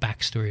some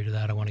backstory to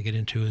that I want to get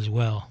into as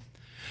well.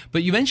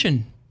 But you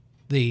mentioned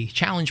the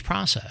challenge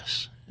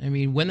process. I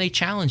mean, when they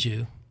challenge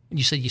you,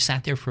 you said you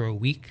sat there for a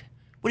week.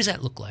 What does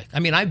that look like? I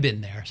mean, I've been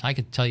there, so I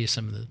could tell you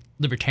some of the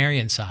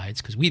libertarian sides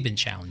because we've been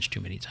challenged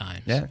too many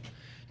times. Yeah.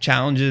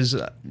 Challenges,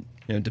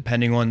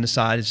 depending on the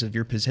size of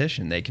your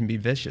position, they can be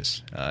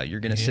vicious.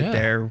 You're going to sit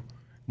there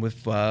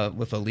with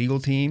a legal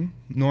team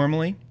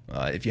normally,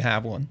 if you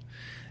have one,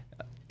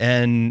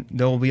 and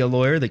there will be a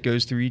lawyer that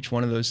goes through each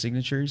one of those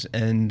signatures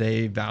and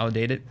they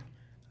validate it.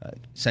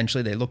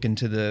 Essentially, they look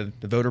into the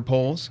voter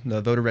polls,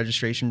 the voter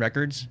registration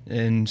records,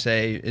 and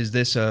say, is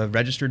this a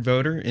registered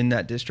voter in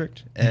that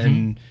district?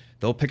 And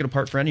they'll pick it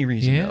apart for any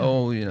reason. Yeah.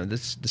 The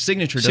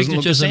signature doesn't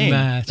look the same.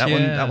 Match.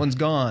 That one's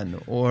gone.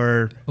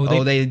 Or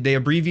they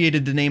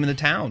abbreviated the name of the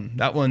town.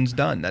 That one's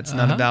done. That's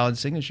not a valid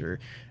signature.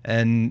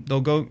 And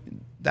they'll go.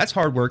 That's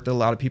hard work that a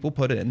lot of people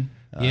put in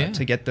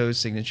to get those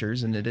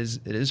signatures, and it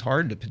is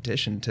hard to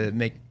petition to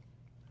make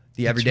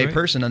the everyday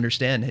person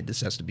understand. Hey,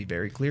 this has to be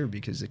very clear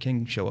because it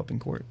can show up in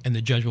court. And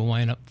the judge will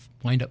wind up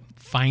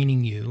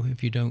fining you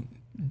if you don't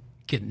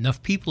get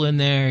enough people in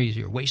there.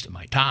 You're wasting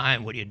my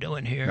time. What are you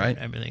doing here? Right. And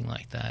everything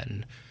like that.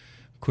 And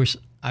of course,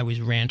 I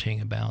was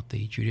ranting about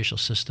the judicial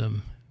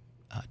system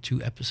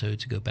 2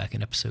 episodes ago, back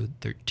in episode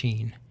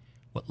 13.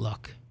 What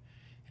luck.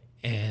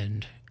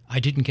 And I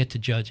didn't get to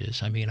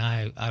judges. I mean,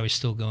 I was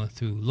still going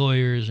through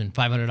lawyers and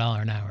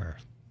 $500 an hour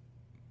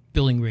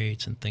billing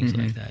rates and things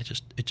like that.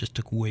 It just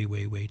took way,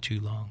 way, way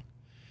too long.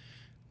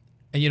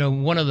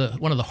 And one of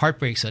the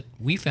heartbreaks that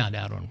we found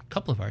out on a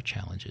couple of our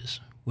challenges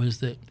was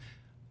that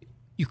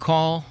you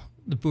call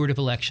the Board of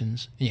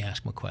Elections and you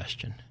ask them a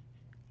question,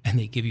 and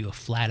they give you a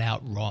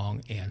flat-out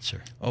wrong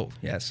answer. Oh,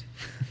 yes.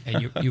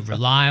 And you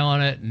rely on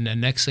it, and the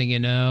next thing you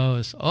know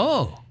is,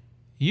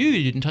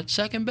 you didn't touch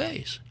second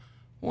base.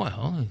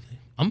 Well, the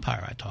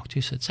umpire I talked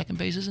to said second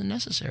base isn't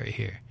necessary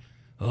here.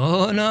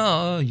 Oh,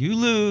 no, you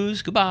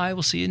lose. Goodbye.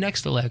 We'll see you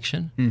next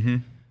election. Mm-hmm.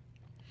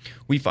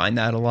 We find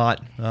that a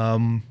lot,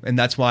 and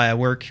that's why I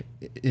work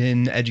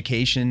in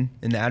education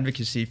and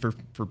advocacy for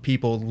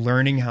people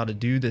learning how to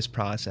do this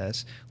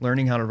process,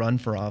 learning how to run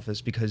for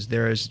office, because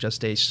there is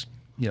just a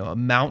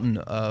mountain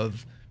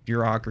of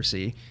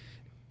bureaucracy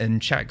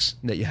and checks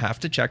that you have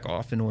to check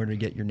off in order to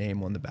get your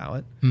name on the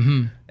ballot.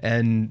 Mm-hmm.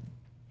 And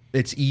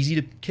it's easy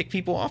to kick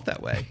people off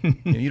that way.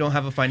 You don't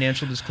have a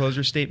financial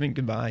disclosure statement,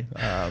 goodbye.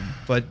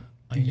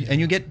 And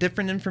you get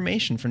different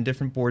information from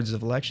different boards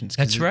of elections.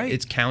 That's right.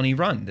 It's county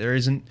run. There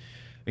is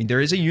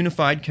a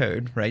unified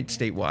code, right,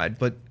 statewide,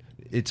 but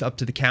it's up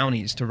to the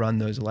counties to run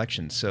those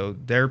elections. So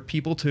they're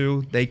people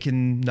too. They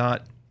can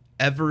not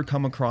ever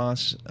come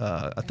across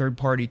a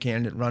third-party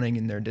candidate running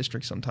in their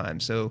district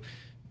sometimes. So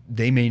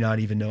they may not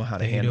even know how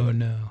to handle it. They don't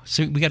know.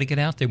 So we got to get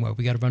out there more.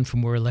 We got to run for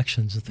more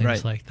elections and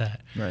things like that.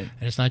 Right.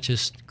 And it's not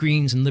just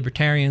Greens and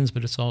Libertarians,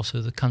 but it's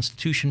also the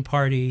Constitution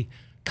Party,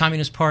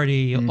 Communist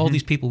Party, all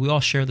these people. We all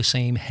share the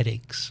same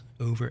headaches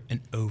over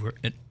and over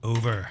and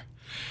over.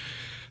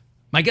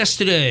 My guest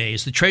today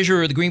is the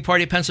treasurer of the Green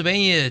Party of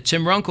Pennsylvania,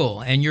 Tim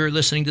Runkle, and you're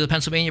listening to the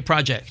Pennsylvania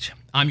Project.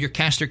 I'm your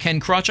caster, Ken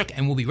Krawchuk,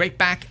 and we'll be right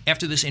back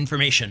after this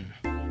information.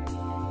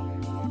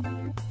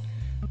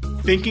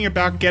 Thinking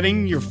about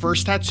getting your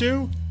first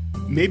tattoo?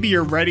 Maybe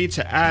you're ready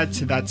to add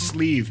to that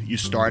sleeve you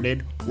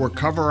started or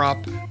cover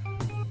up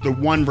the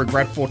one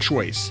regretful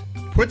choice.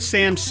 Put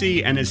Sam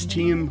C. and his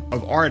team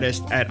of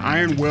artists at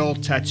Iron Will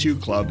Tattoo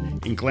Club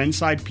in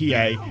Glenside,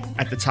 PA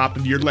at the top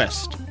of your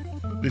list.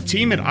 The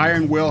team at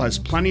Iron Will has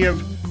plenty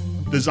of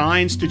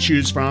designs to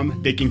choose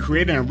from. They can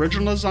create an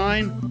original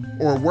design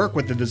or work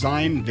with the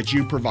design that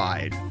you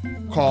provide.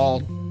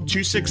 Call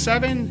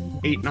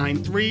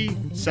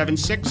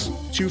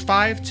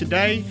 267-893-7625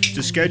 today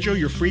to schedule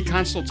your free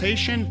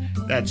consultation.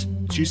 That's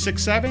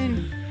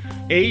 267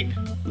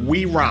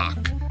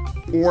 8-WE-ROCK,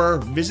 or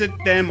visit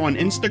them on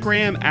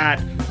Instagram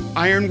at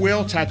Iron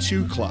Will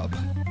Tattoo Club.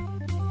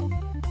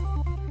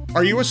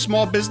 Are you a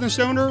small business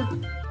owner,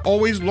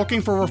 always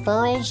looking for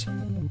referrals?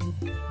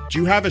 Do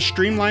you have a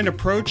streamlined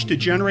approach to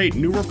generate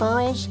new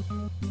referrals?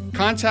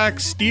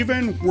 Contact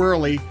Stephen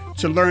Worley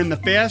to learn the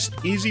fast,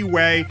 easy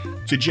way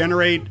to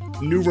generate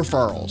new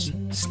referrals.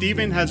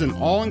 Stephen has an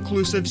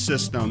all-inclusive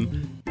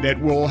system that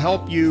will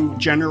help you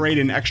generate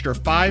an extra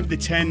 5 to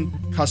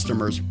 10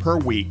 customers per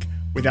week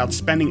without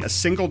spending a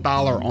single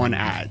dollar on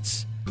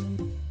ads.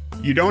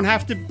 You don't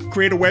have to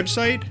create a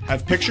website,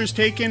 have pictures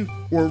taken,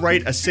 or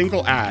write a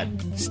single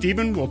ad.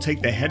 Stephen will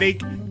take the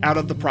headache out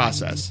of the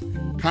process.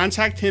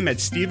 Contact him at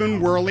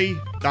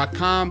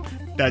StephenWorley.com.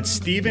 That's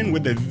Stephen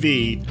with a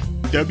V,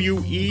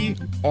 WERLEY.com.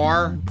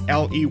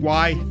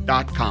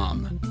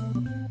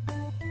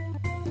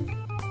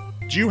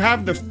 Do you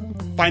have the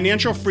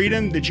financial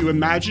freedom that you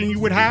imagine you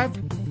would have?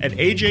 At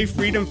AJ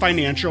Freedom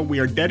Financial, we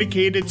are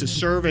dedicated to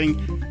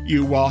serving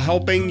you while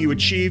helping you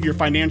achieve your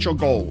financial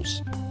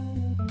goals.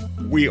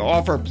 We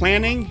offer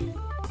planning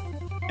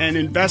and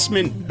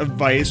investment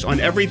advice on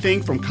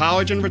everything from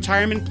college and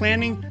retirement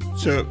planning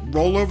to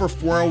rollover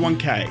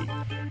 401k.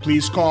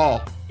 Please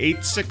call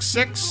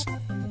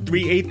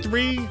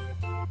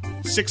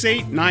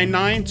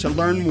 866-383-6899 to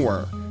learn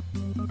more.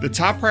 The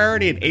top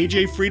priority at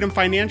AJ Freedom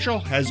Financial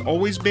has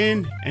always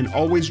been and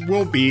always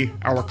will be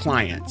our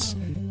clients.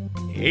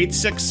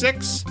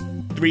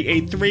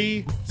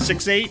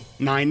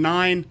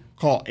 866-383-6899.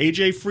 Call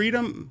AJ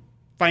Freedom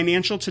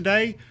Financial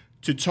today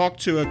to talk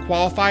to a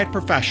qualified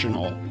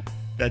professional.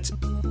 That's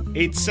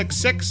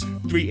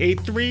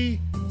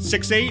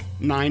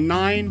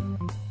 866-383-6899.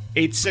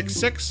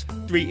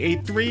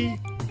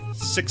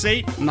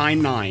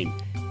 866-383-6899.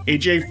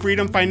 AJ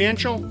Freedom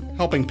Financial,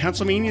 helping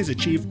Pennsylvanians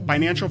achieve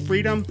financial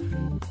freedom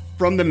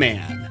from the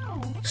man.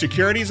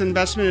 Securities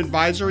investment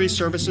advisory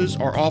services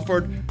are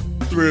offered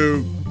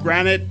through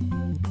Granite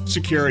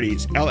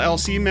Securities,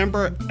 LLC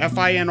member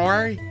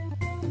FINRA,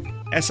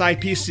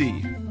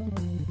 SIPC.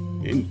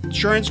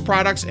 Insurance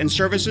products and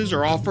services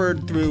are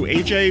offered through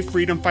AJ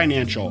Freedom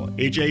Financial.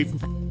 AJ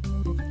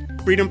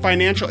Freedom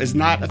Financial is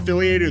not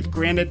affiliated with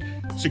Granite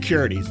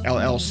Securities,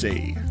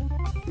 LLC.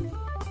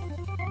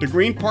 The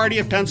Green Party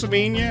of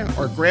Pennsylvania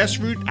are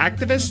grassroots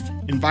activists,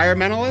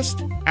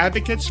 environmentalists,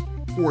 advocates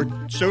for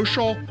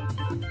social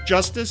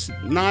justice,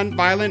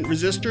 nonviolent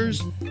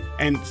resistors,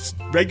 and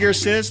regular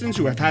citizens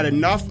who have had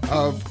enough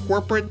of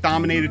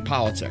corporate-dominated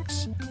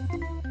politics.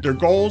 Their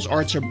goals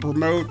are to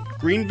promote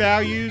green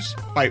values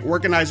by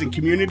organizing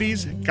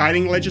communities,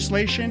 guiding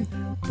legislation,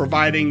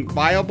 providing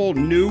viable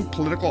new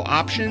political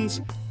options,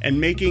 and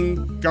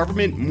making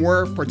government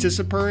more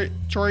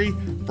participatory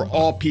for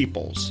all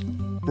peoples.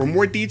 For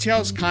more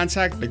details,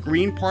 contact the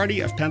Green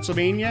Party of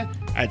Pennsylvania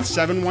at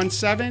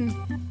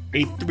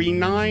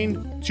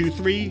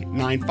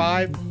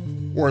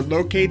 717-839-2395 or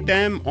locate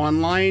them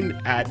online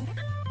at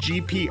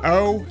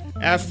gpofpa.org.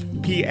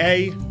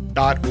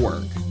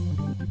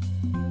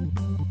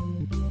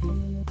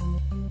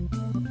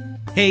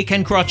 Hey,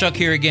 Ken Krawchuk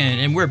here again,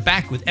 and we're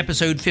back with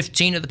episode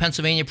 15 of the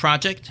Pennsylvania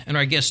Project, and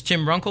our guest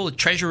Tim Runkle, the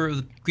treasurer of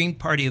the Green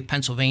Party of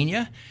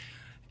Pennsylvania.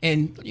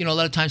 And, you know, a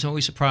lot of times I'm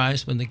always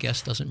surprised when the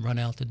guest doesn't run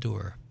out the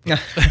door.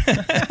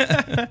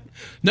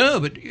 No,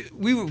 but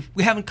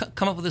we haven't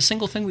come up with a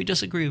single thing we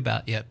disagree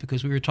about yet,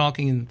 because we were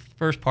talking in the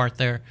first part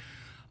there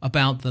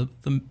about the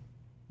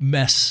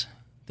mess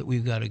that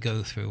we've got to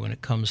go through when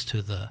it comes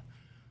to the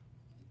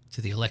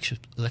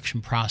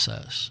election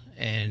process.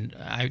 And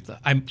I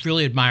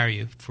really admire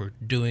you for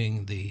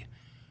doing the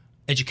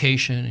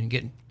education and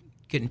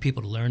getting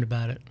people to learn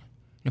about it.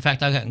 In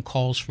fact, I've gotten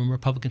calls from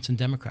Republicans and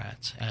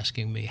Democrats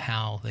asking me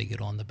how they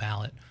get on the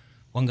ballot.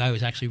 One guy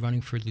was actually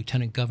running for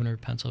lieutenant governor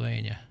of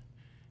Pennsylvania.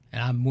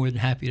 And I'm more than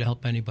happy to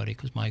help anybody,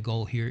 because my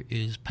goal here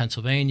is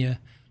Pennsylvania,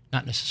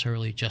 not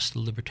necessarily just the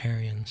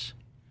libertarians.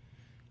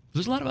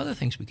 There's a lot of other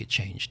things we could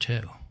change,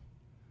 too.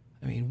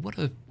 I mean, what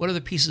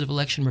other pieces of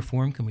election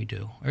reform can we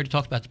do? I already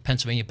talked about the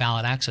Pennsylvania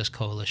Ballot Access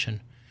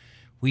Coalition.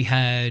 We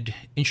had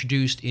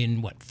introduced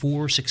in,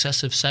 4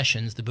 successive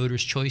sessions, the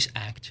Voters' Choice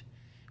Act,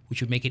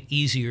 which would make it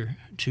easier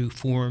to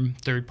form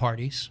third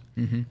parties.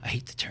 Mm-hmm. I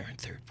hate the term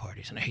third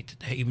parties, and I hate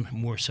even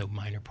more so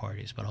minor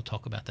parties, but I'll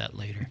talk about that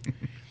later.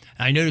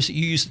 I notice that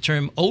you use the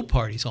term old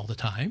parties all the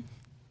time.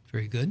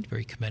 Very good,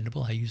 very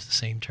commendable. I use the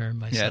same term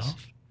myself.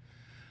 Yes.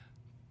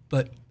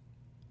 But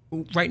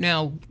right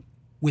now,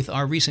 with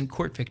our recent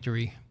court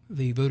victory,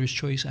 the Voters'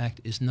 Choice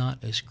Act is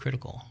not as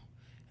critical.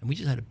 And we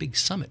just had a big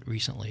summit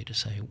recently to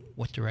say,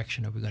 what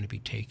direction are we going to be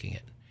taking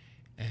it?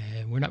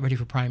 And we're not ready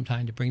for prime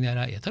time to bring that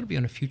out yet. That'll be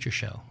on a future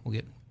show. We'll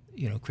get,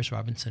 Chris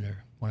Robinson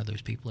or one of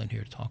those people in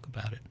here to talk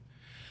about it.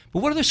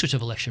 But what other sorts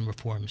of election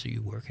reforms are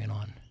you working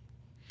on?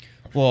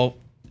 Well,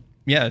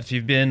 yeah, if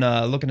you've been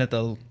looking at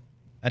the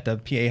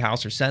PA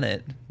House or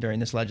Senate during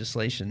this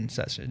legislation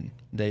session,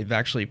 they've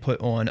actually put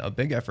on a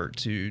big effort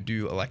to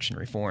do election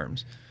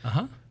reforms.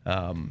 Uh-huh.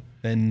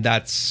 And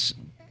that's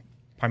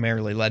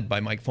primarily led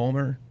by Mike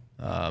Fulmer.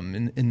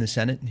 in the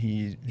Senate.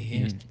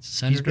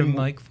 Senator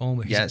Mike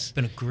Fulmer. He's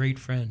been a great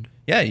friend.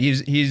 Yeah,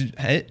 he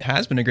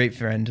has been a great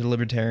friend to the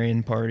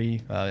Libertarian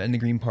Party and the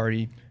Green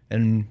Party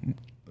and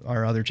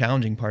our other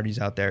challenging parties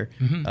out there,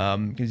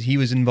 because he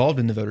was involved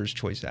in the Voters'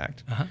 Choice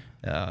Act.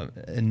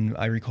 And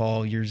I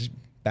recall years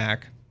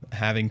back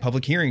having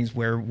public hearings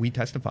where we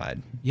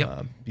testified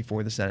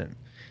before the Senate.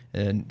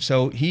 And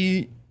so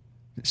he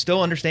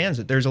still understands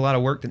that there's a lot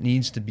of work that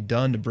needs to be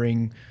done to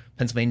bring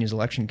Pennsylvania's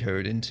election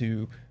code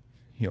into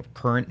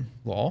current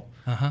law,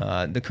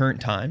 the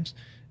current times,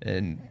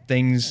 and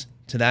things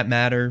to that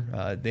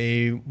matter.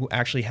 They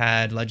actually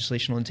had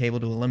legislation on the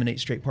table to eliminate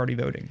straight party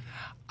voting.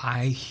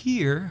 I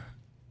hear,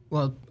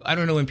 well, I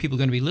don't know when people are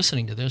going to be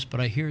listening to this, but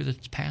I hear that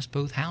it's passed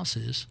both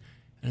houses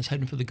and it's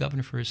heading for the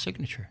governor for his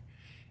signature.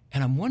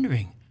 And I'm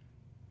wondering,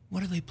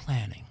 what are they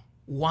planning?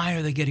 Why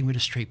are they getting rid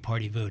of straight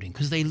party voting?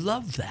 Because they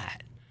love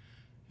that.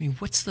 I mean,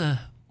 what's the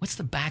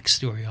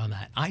backstory on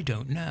that? I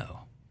don't know.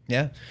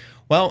 Yeah.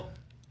 Well,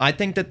 I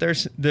think that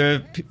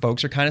the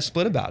folks are kind of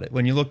split about it.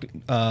 When you look,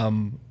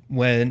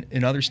 when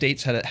in other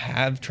states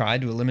have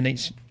tried to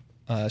eliminate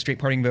straight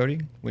party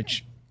voting,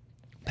 which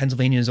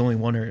Pennsylvania is only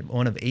one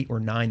of 8 or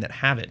 9 that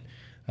have it.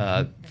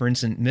 For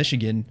instance,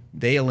 Michigan,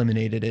 they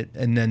eliminated it,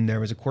 and then there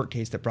was a court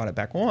case that brought it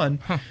back on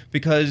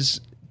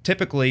because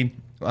typically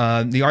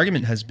the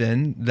argument has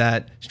been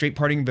that straight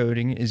party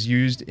voting is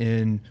used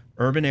in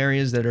urban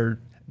areas that are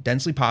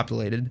densely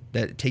populated,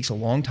 that it takes a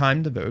long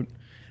time to vote,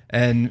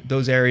 and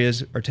those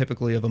areas are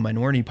typically of a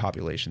minority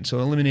population. So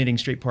eliminating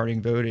straight party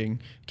voting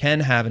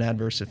can have an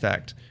adverse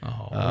effect.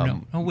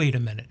 No, wait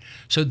a minute.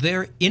 So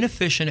they're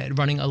inefficient at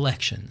running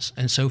elections,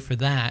 and so for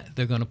that,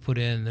 they're going to put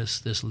in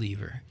this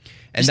lever.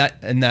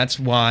 And that's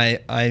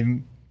why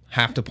I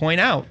have to point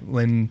out,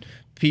 when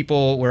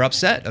people were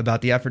upset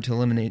about the effort to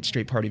eliminate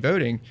straight party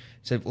voting,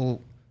 said,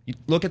 well,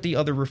 look at the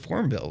other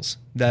reform bills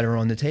that are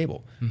on the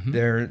table.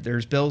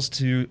 There's bills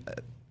to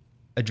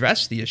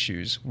address the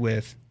issues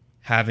with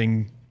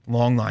having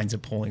long lines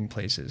of polling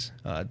places.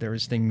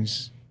 There's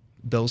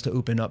bills to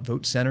open up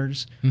vote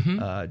centers.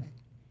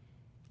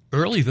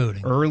 Early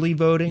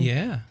voting.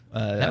 Yeah,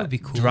 that would be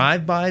cool.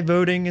 Drive-by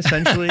voting,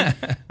 essentially,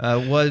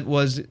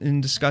 was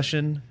in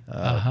discussion.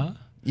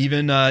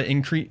 Even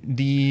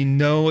the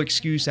no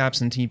excuse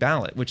absentee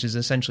ballot, which is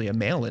essentially a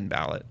mail-in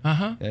ballot.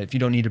 If you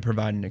don't need to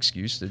provide an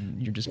excuse, then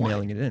you're just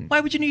mailing it in.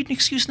 Why would you need an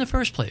excuse in the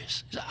first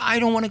place? I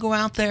don't want to go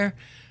out there.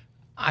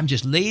 I'm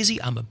just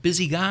lazy. I'm a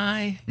busy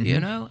guy.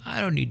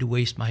 I don't need to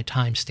waste my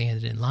time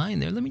standing in line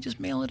there. Let me just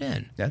mail it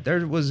in. Yeah,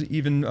 there was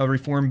even a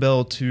reform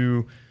bill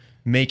to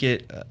make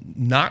it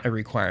not a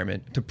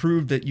requirement to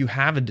prove that you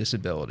have a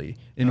disability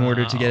in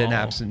order to get an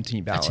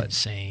absentee ballot. That's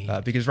insane.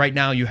 Because right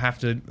now you have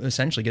to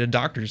essentially get a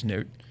doctor's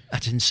note.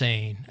 That's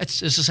insane. It's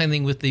the same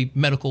thing with the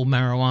medical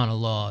marijuana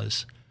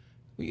laws.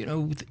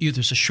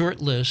 There's a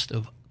short list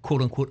of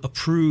quote-unquote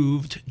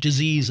approved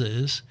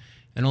diseases,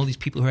 and all these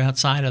people who are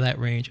outside of that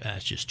range,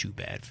 it's just too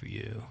bad for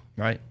you.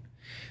 Right.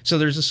 So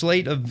there's a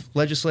slate of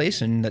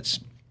legislation that's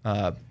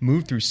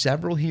moved through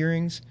several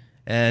hearings,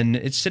 and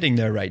it's sitting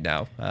there right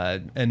now.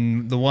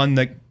 And the one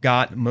that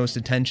got most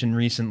attention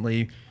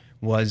recently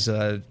was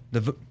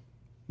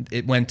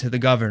it went to the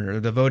governor,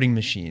 the voting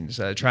machines,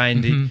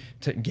 trying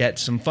to get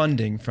some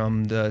funding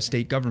from the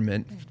state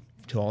government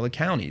to all the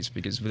counties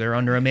because they're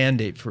under a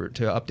mandate to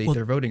update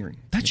their voting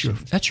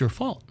machines. That's your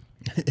fault.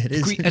 It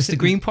is. It's the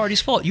Green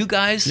Party's fault. You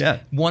guys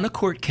won a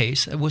court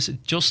case. Was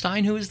it Jill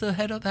Stein who was the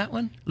head of that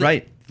one?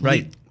 Right.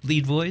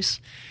 Lead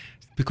voice?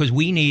 Because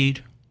we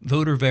need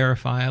voter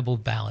verifiable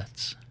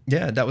ballots.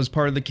 Yeah, that was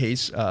part of the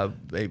case.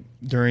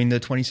 During the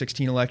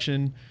 2016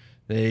 election,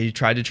 they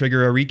tried to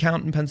trigger a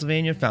recount in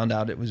Pennsylvania, found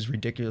out it was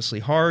ridiculously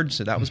hard,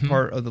 so that was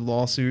part of the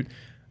lawsuit.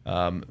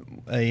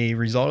 A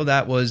result of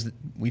that was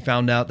we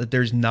found out that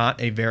there's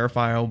not a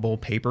verifiable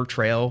paper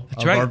trail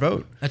of our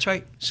vote. That's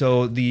right.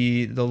 So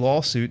the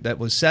lawsuit that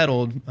was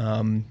settled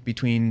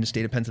between the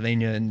state of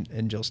Pennsylvania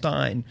and Jill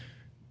Stein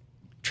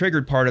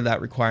triggered part of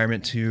that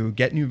requirement to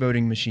get new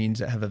voting machines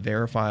that have a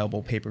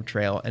verifiable paper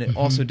trail, and it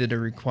also did a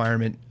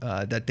requirement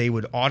that they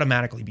would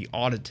automatically be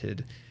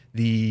audited,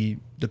 the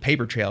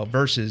paper trail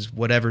versus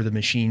whatever the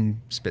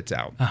machine spits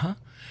out.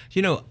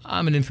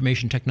 I'm an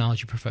information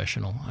technology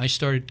professional. I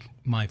started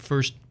my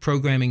first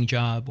programming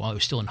job while I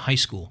was still in high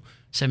school.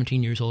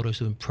 17 years old, I was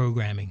doing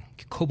programming,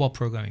 COBOL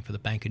programming for the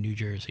Bank of New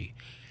Jersey.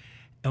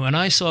 And when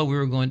I saw we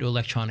were going to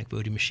electronic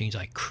voting machines,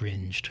 I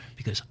cringed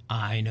because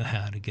I know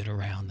how to get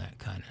around that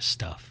kind of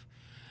stuff.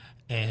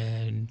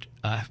 And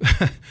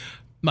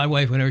my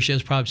wife, whenever she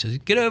has problems, says,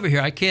 "Get over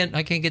here! I can't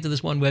get to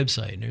this one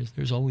website." And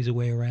there's always a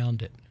way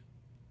around it.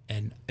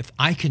 And if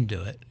I can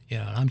do it,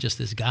 and I'm just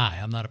this guy,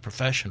 I'm not a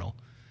professional,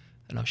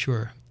 and I'm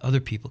sure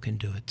other people can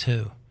do it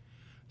too.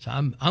 So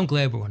I'm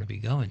glad we're going to be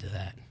going to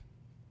that.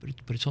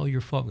 But it's all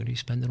your fault. We're going to be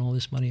spending all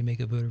this money to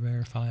make it voter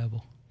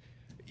verifiable.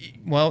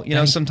 Well,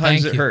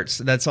 sometimes it hurts.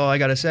 That's all I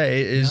got to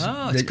say.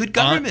 It's good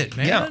government,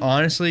 man. Yeah,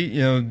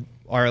 honestly,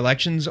 our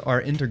elections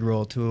are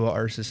integral to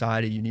our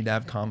society. You need to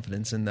have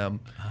confidence in them.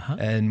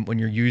 And when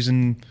you're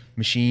using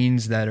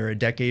machines that are a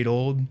decade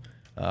old,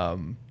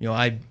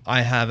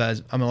 I have,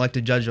 as I'm an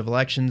elected judge of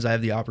elections, I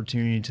have the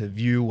opportunity to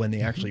view when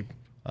they actually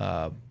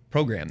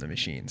program the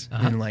machines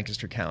in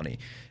Lancaster County.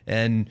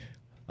 And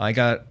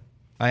I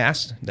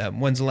asked them,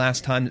 when's the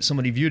last time that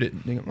somebody viewed it?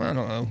 And they go, well, I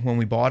don't know, when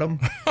we bought them.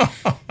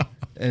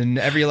 And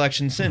every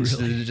election since,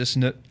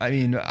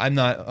 I'm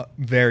not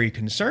very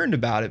concerned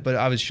about it, but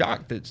I was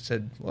shocked that it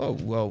said, "Oh,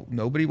 well,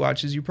 nobody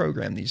watches you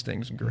program these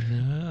things."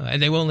 No,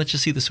 and they won't let you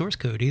see the source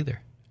code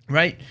either.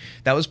 Right.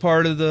 That was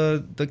part of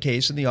the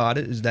case in the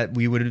audit, is that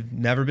we would have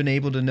never been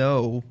able to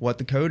know what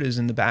the code is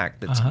in the back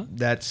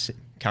that's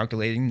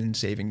calculating and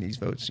saving these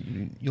votes.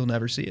 You'll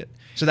never see it.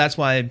 So that's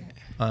why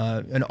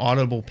an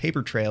auditable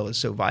paper trail is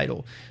so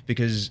vital,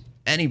 because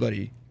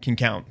anybody can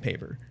count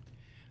paper.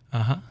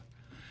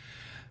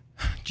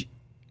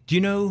 Do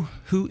you know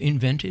who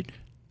invented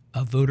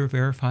a voter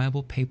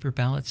verifiable paper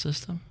ballot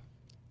system?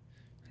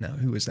 No,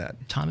 who was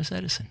that? Thomas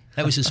Edison.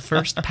 That was his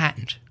first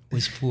patent,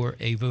 was for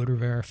a voter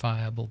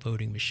verifiable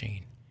voting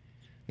machine.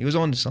 He was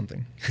on to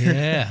something.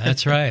 Yeah,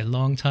 that's right. A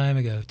long time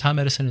ago. Tom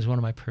Edison is one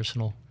of my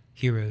personal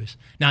heroes.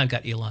 Now I've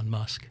got Elon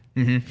Musk.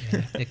 Yeah,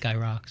 that guy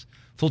rocks.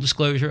 Full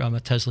disclosure, I'm a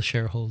Tesla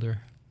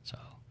shareholder. So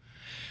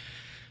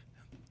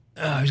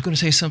I was going to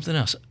say something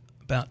else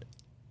about,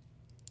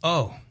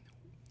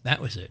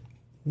 that was it.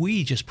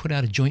 We just put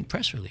out a joint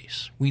press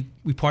release. We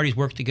parties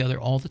work together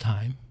all the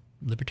time.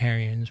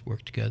 Libertarians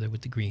work together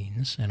with the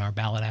Greens and our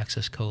Ballot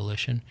Access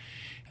Coalition.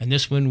 And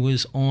this one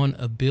was on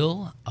a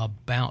bill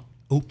about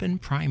open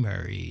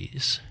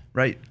primaries.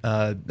 Right.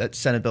 That's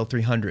Senate Bill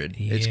 300.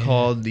 Yeah. It's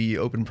called the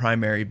Open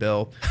Primary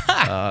Bill.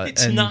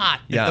 It's not.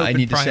 Yeah, I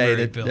need to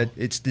say that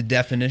it's the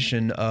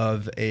definition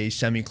of a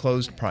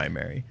semi-closed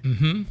primary.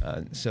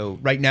 So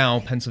right now,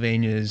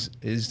 Pennsylvania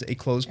is a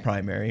closed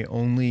primary.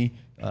 Only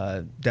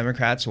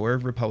Democrats or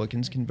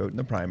Republicans can vote in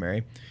the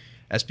primary.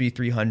 SB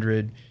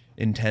 300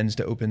 intends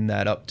to open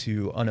that up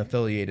to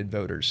unaffiliated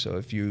voters. So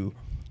if you,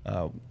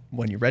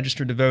 when you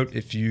registered to vote,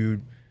 if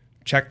you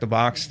check the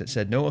box that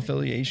said no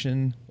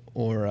affiliation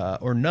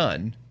or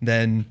none,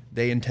 then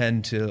they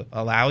intend to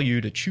allow you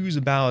to choose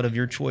a ballot of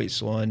your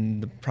choice on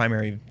the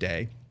primary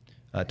day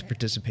to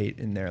participate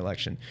in their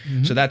election.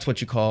 So that's what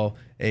you call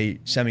a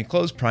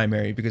semi-closed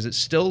primary, because it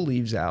still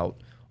leaves out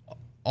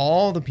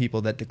all the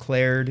people that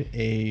declared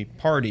a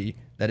party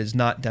that is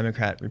not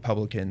Democrat,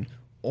 Republican,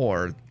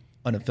 or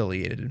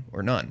unaffiliated,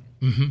 or none.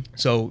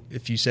 So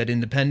if you said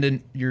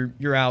independent,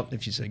 you're out.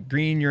 If you said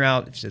green, you're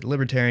out. If you said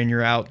libertarian,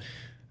 you're out.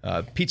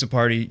 Pizza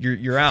party,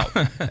 you're out.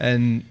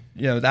 And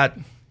that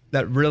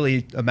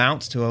really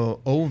amounts to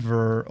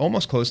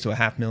almost close to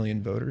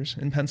 500,000 voters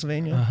in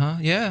Pennsylvania.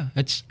 Yeah,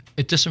 it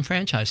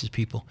disenfranchises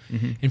people.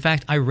 In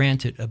fact, I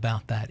ranted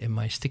about that in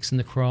my Sticks in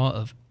the Craw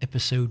of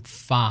episode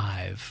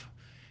 5.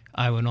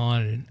 I went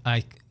on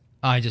and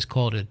I just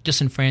called it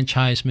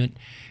disenfranchisement,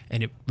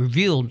 and it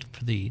revealed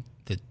for the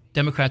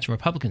Democrats and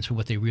Republicans for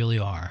what they really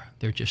are.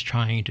 They're just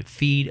trying to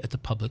feed at the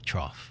public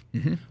trough.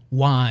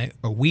 Why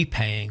are we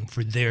paying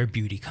for their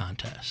beauty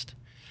contest?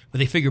 But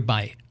they figure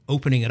by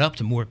opening it up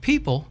to more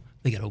people,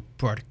 they get a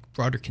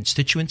broader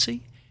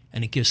constituency,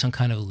 and it gives some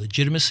kind of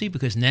legitimacy,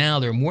 because now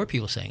there are more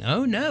people saying,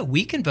 oh, no,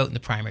 we can vote in the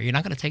primary. You're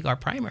not going to take our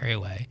primary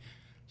away.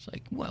 It's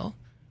like, well,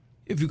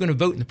 if you're going to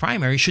vote in the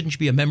primary, shouldn't you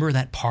be a member of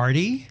that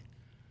party?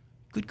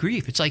 Good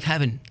grief. It's like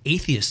having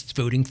atheists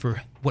voting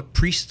for what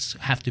priests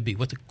have to be,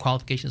 what the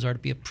qualifications are to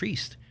be a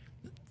priest.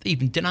 They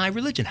even deny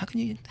religion. How can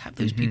you have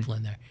those people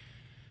in there?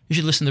 You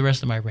should listen to the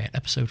rest of my rant.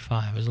 Episode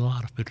 5 was a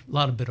lot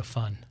of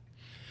fun.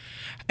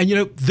 And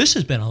this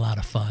has been a lot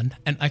of fun,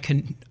 and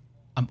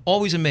I'm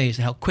always amazed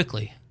at how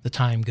quickly the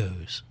time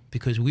goes,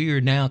 because we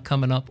are now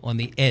coming up on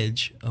the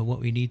edge of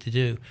what we need to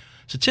do.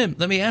 So Tim,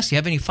 let me ask you,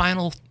 have any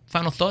final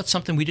thoughts,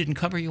 something we didn't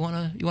cover you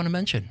want to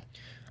mention?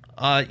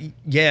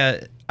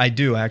 Yeah, I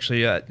do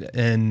actually,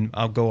 and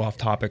I'll go off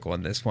topic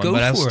on this one,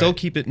 but I'll still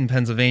keep it in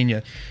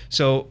Pennsylvania.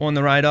 So on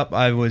the ride up,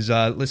 I was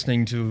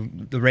listening to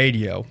the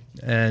radio,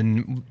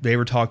 and they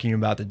were talking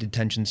about the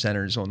detention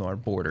centers on our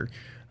border,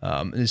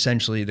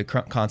 essentially the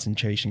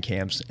concentration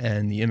camps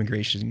and the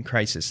immigration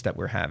crisis that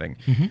we're having.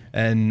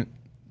 And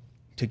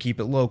to keep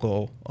it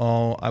local,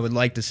 all I would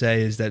like to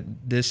say is that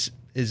this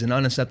is an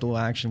unacceptable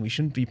action. We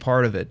shouldn't be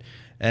part of it.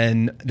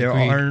 And there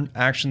are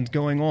actions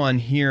going on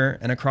here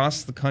and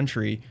across the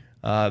country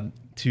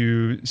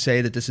to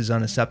say that this is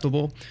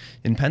unacceptable.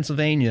 In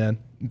Pennsylvania,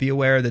 be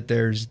aware that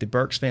there's the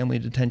Burks Family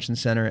Detention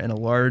Center and a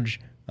large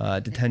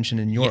detention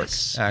in York,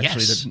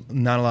 that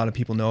not a lot of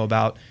people know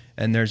about,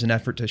 and there's an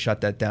effort to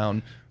shut that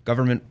down.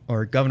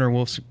 Governor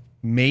Wolf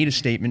made a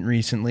statement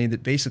recently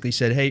that basically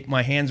said, hey,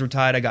 my hands were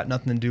tied, I got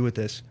nothing to do with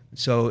this.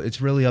 So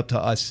it's really up to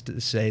us to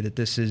say that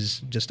this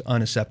is just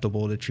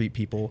unacceptable to treat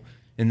people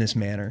in this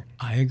manner.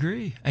 I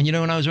agree. And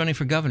when I was running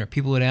for governor,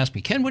 people would ask me,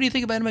 Ken, what do you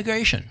think about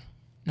immigration?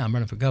 Now I'm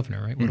running for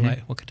governor,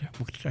 right? What could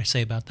I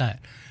say about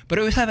that? But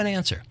I always have an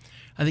answer.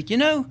 I think,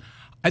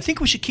 I think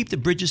we should keep the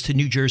bridges to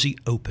New Jersey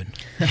open.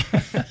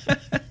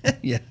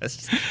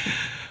 Yes.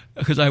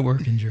 Because I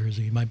work in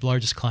Jersey. My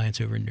largest client's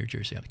over in New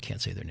Jersey. I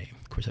can't say their name.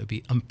 Of course, that would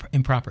be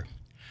improper.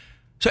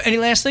 So any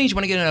last things? You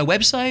want to get on a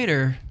website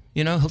or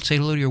He'll say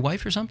hello to your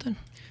wife or something?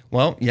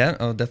 Well, yeah,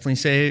 I'll definitely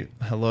say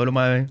hello to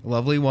my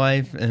lovely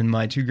wife and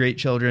my 2 great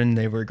children.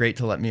 They were great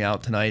to let me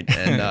out tonight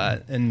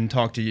and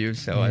talk to you,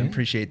 so I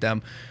appreciate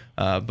them.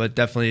 But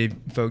definitely,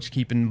 folks,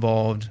 keep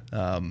involved.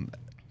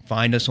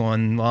 Find us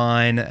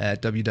online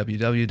at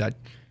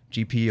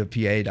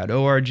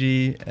www.gpofpa.org.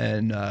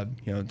 And,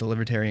 the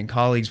Libertarian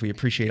colleagues, we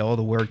appreciate all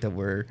the work that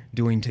we're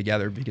doing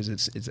together because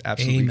it's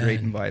absolutely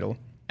great and vital.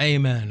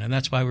 Amen. And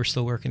that's why we're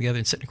still working together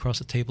and sitting across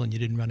the table and you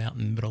didn't run out in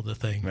the middle of the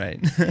thing. Right.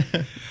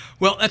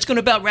 Well, that's going to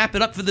about wrap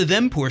it up for the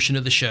them portion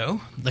of the show.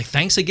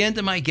 Thanks again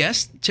to my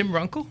guest, Tim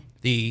Runkle,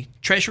 the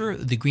treasurer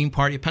of the Green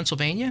Party of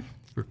Pennsylvania,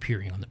 for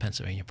appearing on the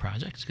Pennsylvania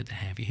Project. It's good to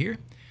have you here.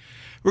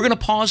 We're going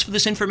to pause for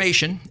this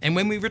information, and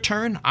when we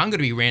return, I'm going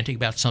to be ranting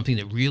about something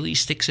that really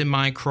sticks in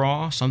my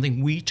craw,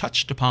 something we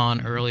touched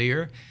upon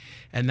earlier,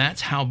 and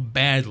that's how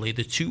badly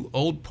the 2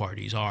 old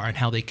parties are and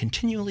how they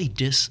continually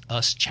diss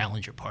us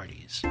challenger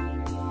parties.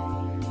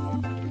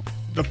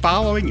 The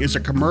following is a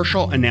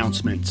commercial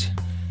announcement.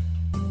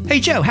 Hey,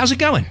 Joe, how's it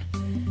going?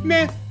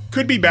 Meh,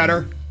 could be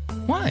better.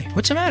 Why?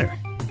 What's the matter?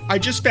 I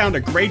just found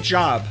a great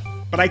job,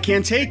 but I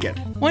can't take it.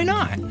 Why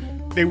not?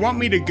 They want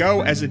me to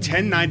go as a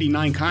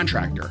 1099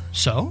 contractor.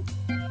 So?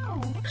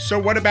 So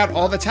what about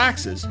all the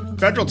taxes?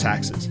 Federal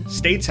taxes,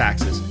 state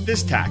taxes,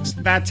 this tax,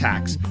 that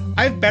tax.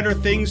 I have better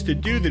things to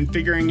do than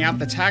figuring out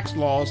the tax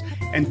laws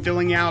and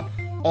filling out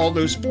all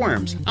those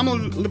forms. I'm a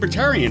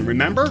libertarian,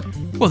 remember?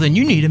 Well, then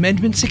you need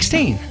Amendment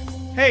 16.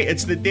 Hey,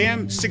 it's the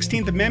damn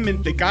 16th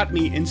Amendment that got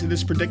me into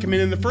this predicament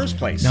in the first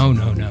place. No.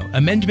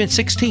 Amendment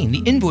 16,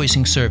 the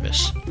invoicing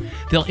service.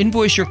 They'll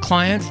invoice your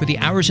client for the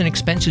hours and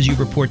expenses you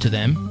report to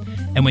them,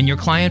 and when your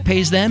client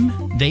pays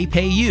them, they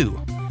pay you,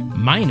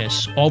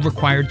 minus all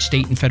required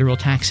state and federal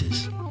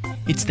taxes.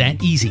 It's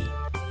that easy.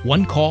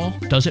 One call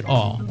does it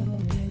all.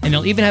 And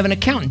they'll even have an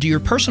accountant do your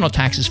personal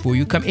taxes for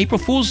you come April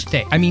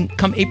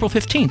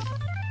 15th.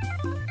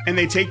 And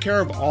they take care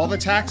of all the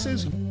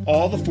taxes?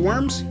 All the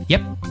forms?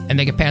 Yep, and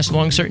they can pass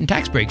along certain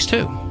tax breaks,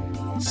 too.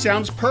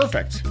 Sounds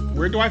perfect.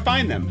 Where do I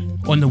find them?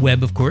 On the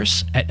web, of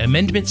course, at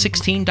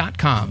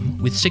amendment16.com,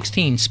 with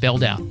 16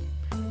 spelled out.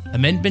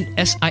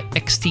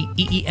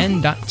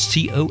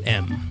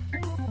 amendment16.com.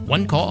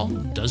 One call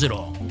does it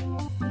all.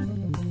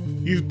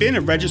 You've been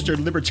a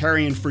registered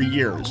libertarian for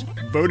years,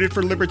 voted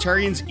for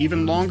libertarians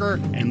even longer,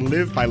 and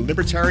lived by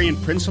libertarian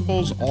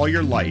principles all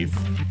your life.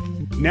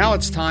 Now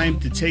it's time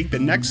to take the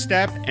next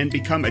step and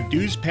become a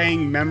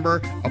dues-paying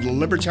member of the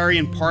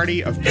Libertarian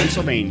Party of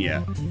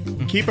Pennsylvania.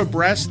 Keep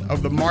abreast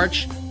of the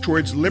march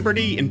towards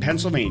liberty in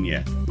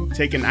Pennsylvania.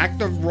 Take an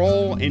active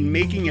role in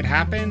making it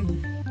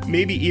happen.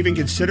 Maybe even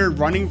consider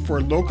running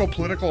for local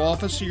political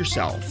office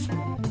yourself.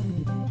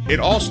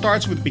 It all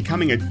starts with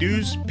becoming a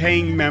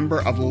dues-paying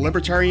member of the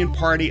Libertarian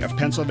Party of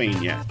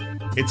Pennsylvania.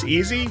 It's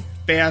easy,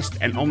 fast,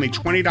 and only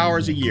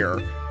 $20 a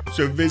year.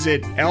 So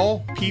visit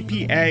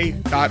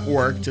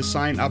lppa.org to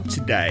sign up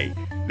today.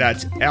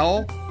 That's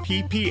lppa.org.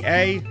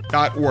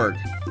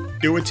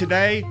 Do it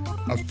today.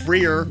 A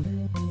freer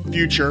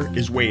future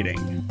is waiting.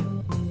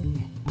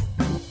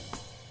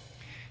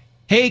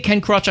 Hey,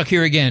 Ken Krawchuk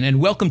here again, and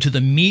welcome to the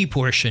me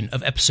portion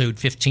of episode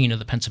 15 of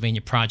the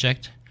Pennsylvania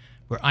Project,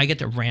 where I get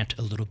to rant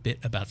a little bit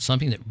about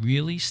something that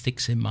really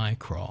sticks in my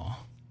craw.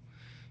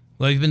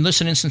 Well, if you've been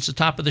listening since the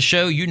top of the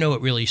show, you know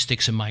what really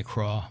sticks in my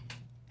craw.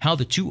 How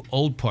the 2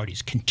 old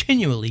parties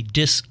continually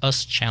diss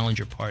us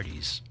challenger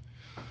parties.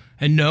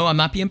 And no, I'm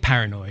not being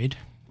paranoid,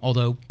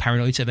 although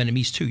paranoids have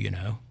enemies too,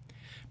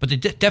 But they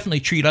definitely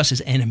treat us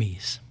as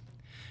enemies.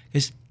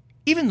 Because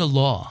even the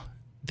law,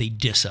 they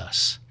diss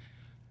us.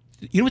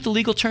 You know what the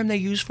legal term they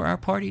use for our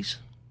parties?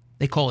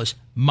 They call us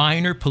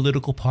minor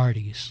political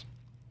parties.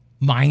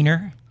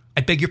 Minor?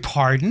 I beg your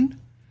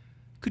pardon?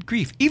 Good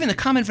grief. Even the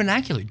common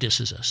vernacular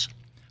disses us.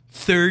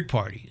 Third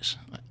parties.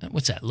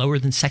 What's that, lower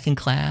than second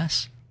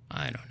class?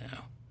 I don't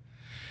know.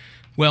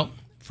 Well,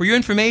 for your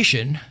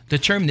information, the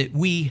term that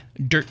we,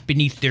 dirt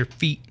beneath their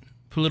feet,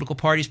 political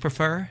parties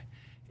prefer,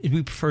 is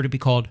we prefer to be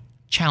called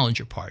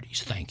challenger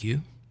parties, thank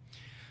you.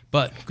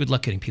 But good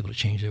luck getting people to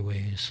change their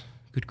ways.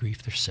 Good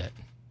grief, they're set.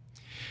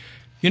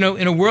 In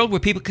a world where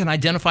people can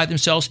identify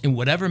themselves in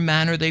whatever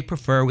manner they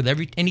prefer, with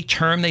any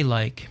term they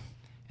like,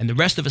 and the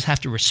rest of us have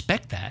to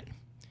respect that,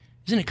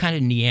 isn't it kind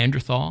of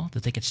Neanderthal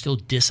that they can still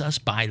diss us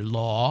by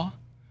law?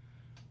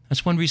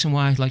 That's one reason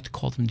why I like to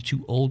call them the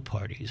 2 old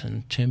parties.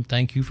 And Tim,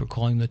 thank you for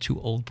calling them the 2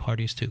 old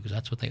parties too, because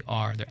that's what they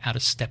are. They're out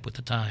of step with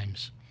the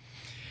times.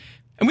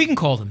 And we can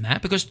call them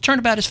that because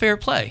turnabout is fair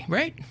play,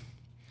 right?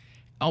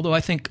 Although I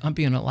think I'm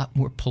being a lot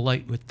more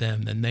polite with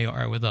them than they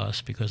are with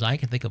us, because I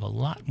can think of a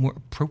lot more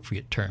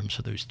appropriate terms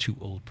for those 2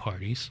 old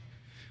parties.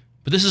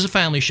 But this is a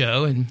family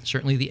show, and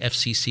certainly the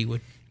FCC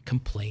would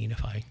complain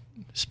if I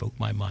spoke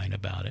my mind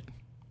about it.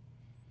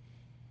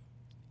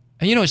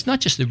 And it's not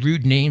just the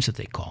rude names that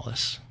they call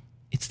us.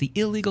 It's the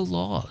illegal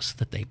laws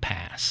that they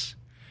pass.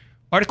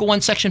 Article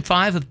 1, Section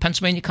 5 of the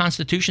Pennsylvania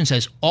Constitution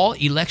says, all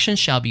elections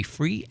shall be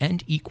free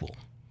and equal.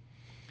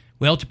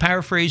 Well, to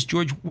paraphrase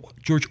George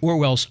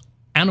Orwell's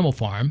Animal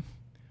Farm,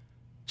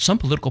 some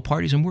political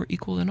parties are more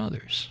equal than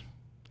others.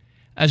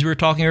 As we were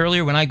talking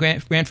earlier, when I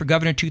ran for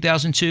governor in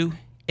 2002,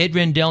 Ed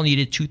Rendell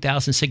needed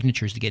 2,000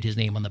 signatures to get his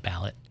name on the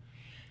ballot.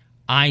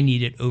 I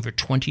needed over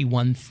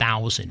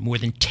 21,000, more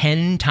than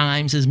 10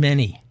 times as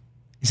many.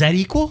 Is that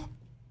equal?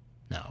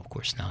 No, of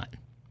course not.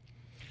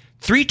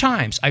 3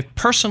 times I've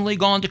personally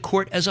gone to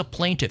court as a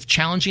plaintiff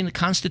challenging the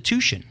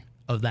Constitution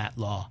of that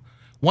law.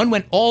 One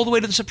went all the way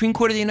to the Supreme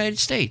Court of the United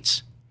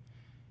States,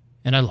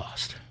 and I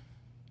lost.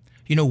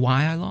 You know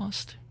why I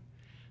lost?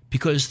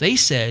 Because they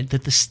said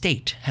that the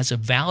state has a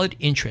valid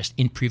interest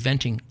in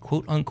preventing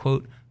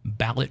quote-unquote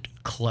ballot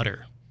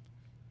clutter.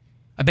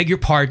 I beg your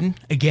pardon,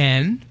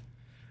 again.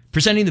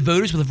 Presenting the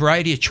voters with a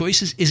variety of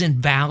choices isn't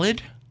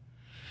valid.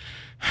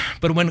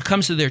 But when it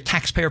comes to their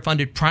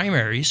taxpayer-funded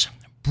primaries,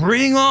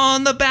 bring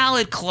on the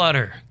ballot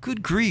clutter.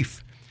 Good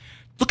grief.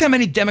 Look how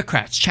many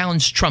Democrats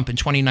challenged Trump in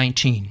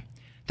 2019.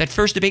 That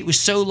first debate was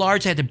so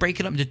large they had to break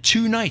it up into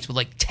 2 nights with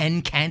like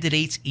 10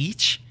 candidates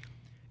each.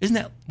 Isn't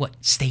that, what,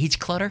 stage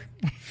clutter?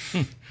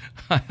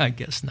 I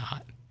guess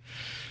not.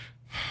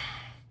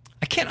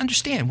 I can't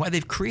understand why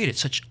they've created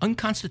such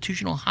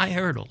unconstitutional high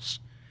hurdles.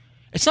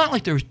 It's not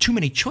like there were too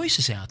many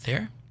choices out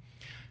there.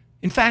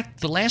 In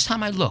fact, the last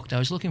time I looked, I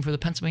was looking for the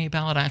Pennsylvania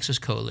Ballot Access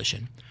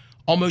Coalition.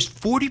 Almost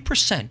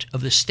 40%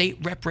 of the state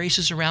rep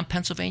races around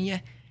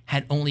Pennsylvania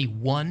had only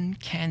one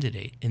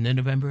candidate in the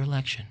November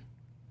election.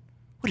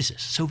 What is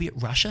this, Soviet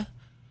Russia?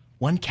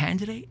 One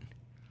candidate?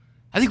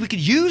 I think we could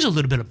use a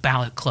little bit of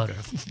ballot clutter.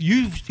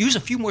 Use a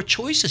few more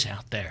choices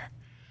out there.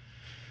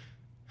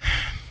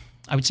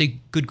 I would say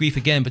good grief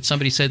again, but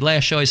somebody said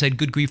last show I said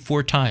good grief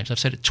 4 times. I've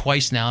said it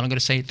twice now, and I'm going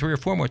to say it 3 or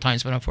 4 more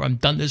times before I'm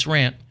done this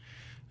rant.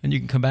 And you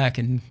can come back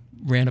and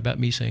rant about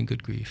me saying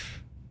good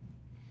grief.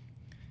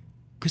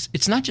 Because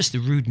it's not just the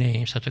rude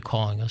names that they're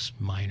calling us,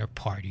 minor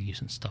parties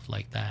and stuff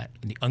like that,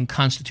 and the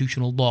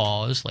unconstitutional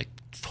laws like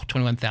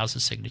 21,000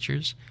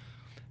 signatures,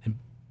 and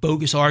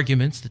bogus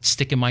arguments that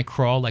stick in my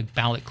craw like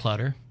ballot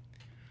clutter.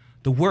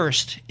 The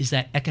worst is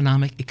that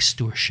economic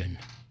extortion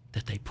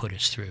that they put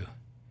us through.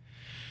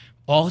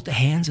 All at the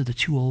hands of the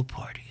 2 old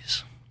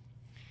parties.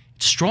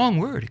 It's a strong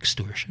word,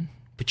 extortion,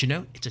 but you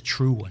know, it's a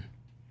true one.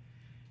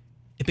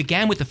 It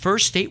began with the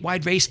first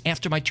statewide race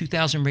after my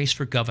 2000 race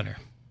for governor.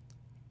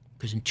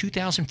 Because in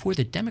 2004,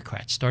 the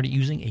Democrats started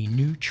using a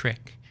new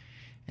trick.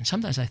 And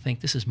sometimes I think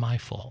this is my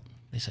fault.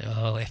 They say,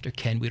 oh, after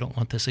Ken, we don't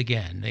want this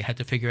again. They had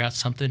to figure out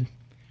something.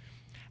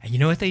 And you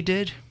know what they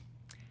did?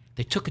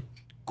 They took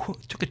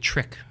a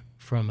trick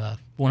from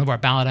one of our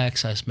ballot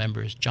access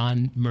members,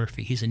 John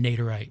Murphy. He's a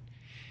Naderite.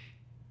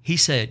 He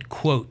said,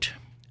 quote,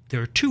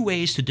 there are 2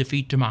 ways to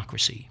defeat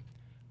democracy.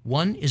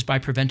 One is by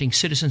preventing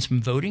citizens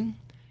from voting,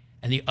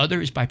 and the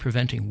other is by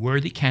preventing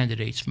worthy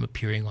candidates from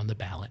appearing on the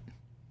ballot.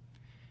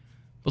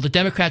 Well, the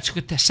Democrats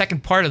took the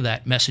second part of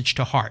that message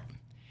to heart.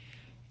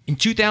 In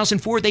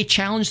 2004, they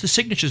challenged the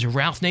signatures of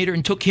Ralph Nader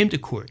and took him to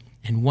court.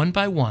 And one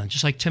by one,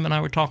 just like Tim and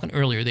I were talking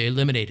earlier, they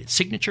eliminated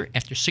signature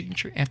after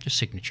signature after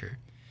signature,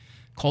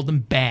 called them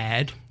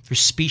bad for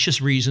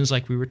specious reasons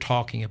like we were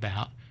talking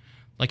about.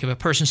 Like if a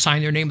person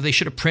signed their name, they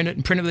should have printed,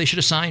 and printed they should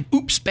have signed.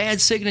 Oops, bad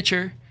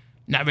signature.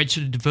 Not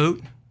registered to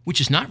vote,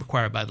 which is not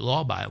required by the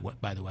law,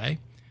 by the way.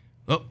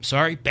 Oh,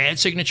 sorry, bad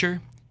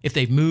signature. If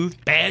they've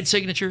moved, bad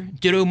signature.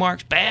 Ditto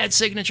marks, bad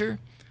signature.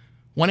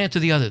 One after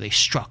the other, they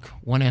struck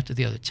one after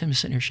the other. Tim is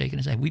sitting here shaking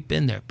his head. We've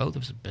been there. Both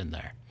of us have been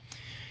there.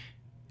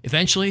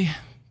 Eventually,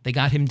 they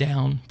got him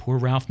down, poor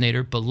Ralph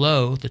Nader,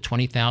 below the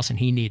 20,000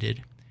 he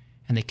needed,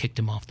 and they kicked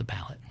him off the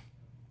ballot.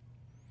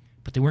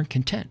 But they weren't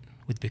content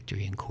with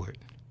victory in court.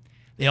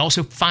 They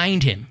also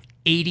fined him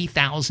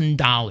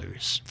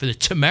 $80,000 for the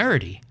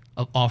temerity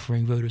of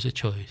offering voters a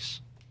choice.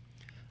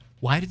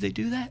 Why did they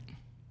do that?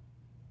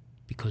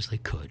 Because they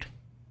could.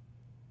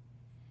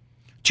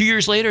 2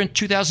 years later, in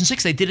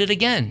 2006, they did it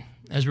again.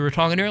 As we were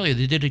talking earlier,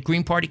 they did a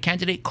Green Party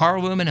candidate,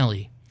 Carl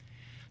Romanelli,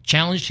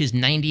 challenged his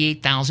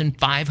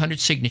 98,500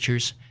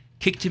 signatures,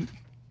 kicked him.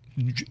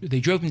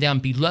 They drove him down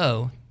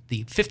below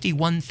the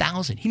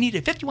 51,000. He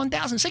needed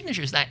 51,000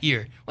 signatures that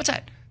year. What's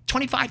that?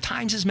 25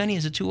 times as many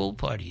as the 2 old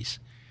parties.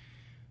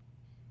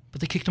 But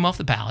they kicked him off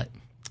the ballot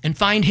and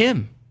fined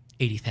him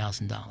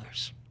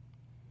 $80,000.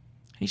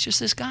 He's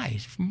just this guy,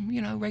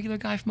 regular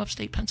guy from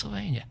upstate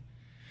Pennsylvania.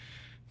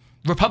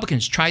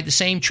 Republicans tried the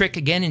same trick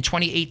again in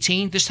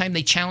 2018. This time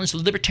they challenged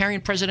the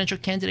Libertarian presidential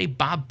candidate,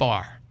 Bob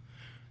Barr.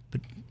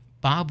 But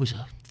Bob was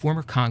a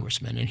former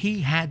congressman, and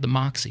he had the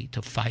moxie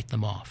to fight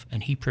them off,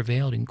 and he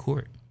prevailed in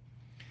court.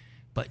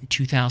 But in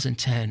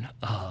 2010,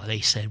 they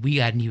said, we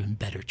got an even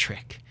better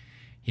trick.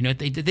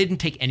 They didn't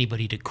take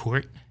anybody to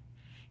court.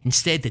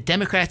 Instead, the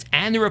Democrats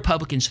and the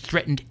Republicans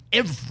threatened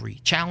every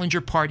challenger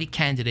party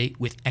candidate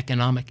with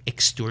economic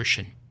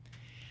extortion.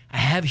 I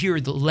have here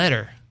the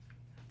letter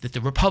that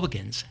the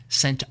Republicans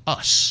sent to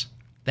us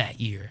that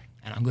year,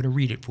 and I'm going to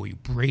read it for you.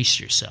 Brace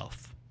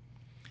yourself.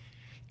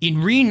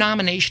 In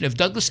renomination of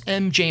Douglas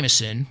M.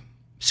 Jameson,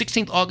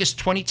 16th August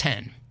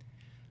 2010,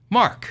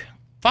 Mark,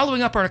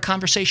 following up on our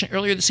conversation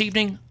earlier this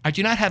evening, I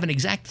do not have an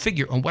exact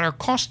figure on what our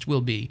costs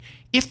will be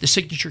if the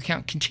signature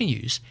count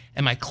continues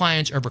and my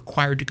clients are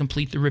required to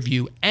complete the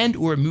review and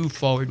or move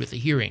forward with the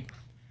hearing.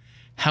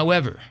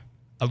 However,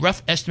 a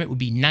rough estimate would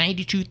be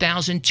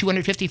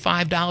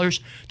 $92,255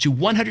 to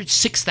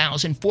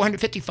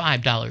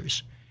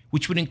 $106,455,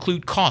 which would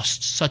include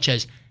costs such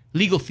as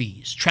legal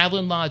fees, travel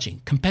and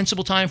lodging,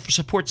 compensable time for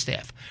support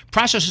staff,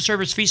 processor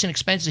service fees and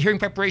expenses, hearing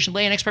preparation,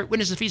 lay and expert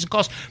witnesses fees and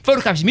costs,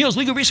 photocopies, meals,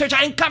 legal research,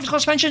 and conference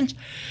cost pensions,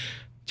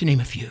 to name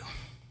a few.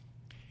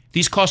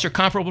 These costs are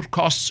comparable to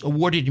costs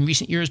awarded in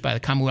recent years by the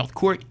Commonwealth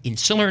Court in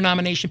similar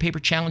nomination paper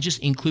challenges,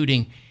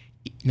 including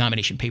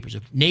nomination papers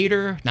of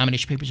Nader,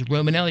 nomination papers of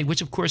Romanelli,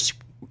 which, of course,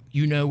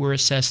 you know were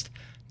assessed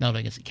not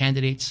only against the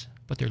candidates,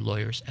 but their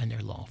lawyers and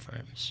their law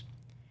firms.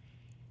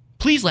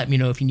 Please let me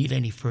know if you need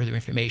any further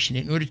information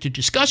in order to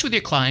discuss with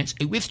your clients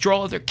a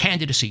withdrawal of their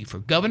candidacy for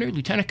governor,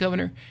 lieutenant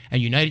governor,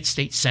 and United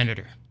States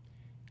senator.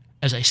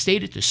 As I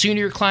stated, the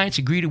sooner your clients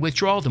agree to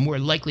withdraw, the more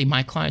likely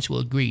my clients will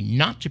agree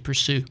not to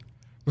pursue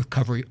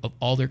recovery of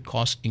all their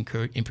costs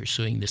incurred in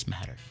pursuing this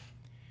matter.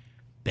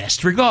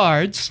 Best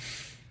regards,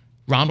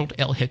 Ronald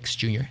L. Hicks,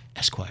 Jr.,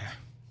 Esquire.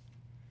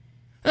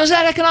 Now, is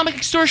that economic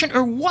extortion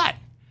or what?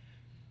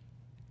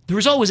 The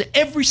result was that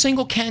every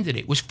single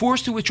candidate was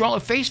forced to withdraw or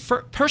face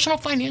personal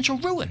financial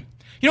ruin.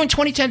 You know, in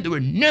 2010, there were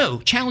no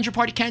challenger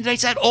party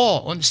candidates at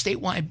all on the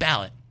statewide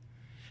ballot.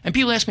 And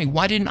people ask me,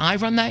 why didn't I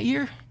run that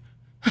year?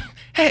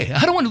 Hey,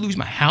 I don't want to lose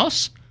my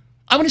house.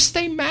 I want to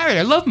stay married.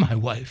 I love my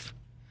wife.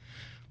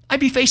 I'd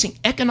be facing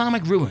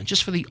economic ruin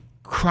just for the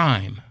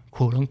crime,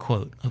 quote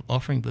unquote, of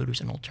offering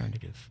voters an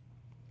alternative.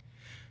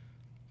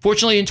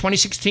 Fortunately, in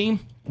 2016,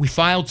 we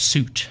filed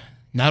suit,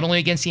 not only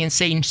against the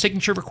insane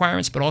signature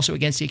requirements, but also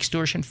against the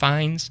extortion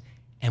fines,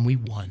 and we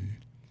won.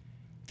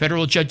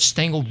 Federal Judge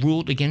Stengel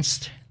ruled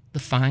against the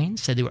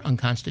fines, said they were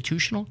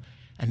unconstitutional,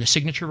 and the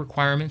signature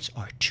requirements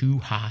are too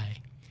high.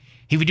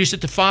 He reduced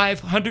it to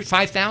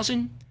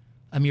 $5,000,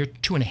 a mere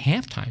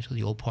 2.5 times what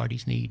the old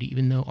parties need,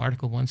 even though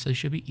Article 1 says it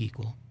should be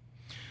equal.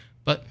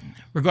 But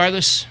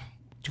regardless,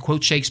 to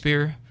quote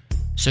Shakespeare,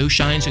 so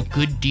shines a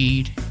good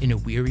deed in a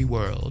weary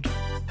world.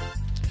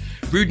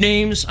 Rude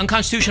names,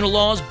 unconstitutional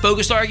laws,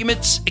 bogus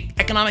arguments,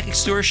 economic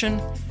extortion,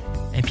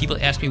 and people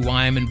ask me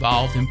why I'm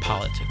involved in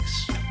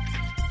politics.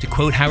 To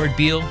quote Howard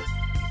Beale,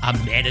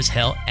 I'm mad as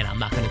hell and I'm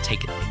not going to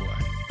take it anymore,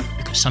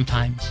 because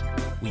sometimes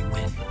we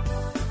win.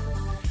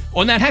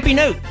 On that happy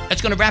note,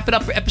 that's going to wrap it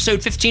up for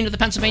episode 15 of the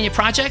Pennsylvania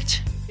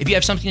Project. If you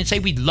have something to say,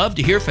 we'd love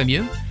to hear from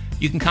you.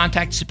 You can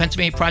contact us at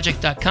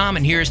PennsylvaniaProject.com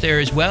and hear us there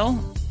as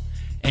well,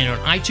 and on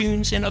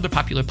iTunes and other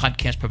popular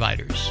podcast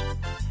providers.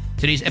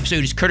 Today's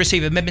episode is courtesy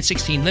of Amendment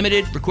 16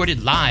 Limited,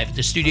 recorded live at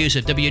the studios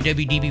of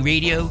WWDB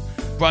Radio,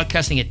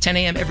 broadcasting at 10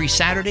 a.m. every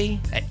Saturday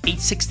at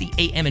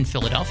 8:60 a.m. in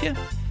Philadelphia,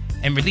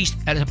 and released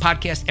as a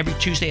podcast every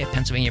Tuesday at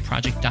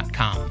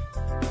PennsylvaniaProject.com.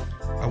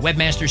 Our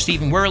webmaster is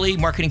Stephen Worley,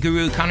 marketing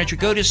guru Connor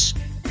Dragotis,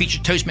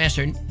 featured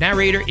Toastmaster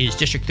narrator is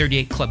District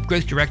 38 Club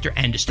Growth Director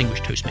and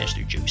Distinguished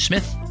Toastmaster Joe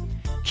Smith,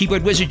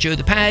 keyboard wizard Joe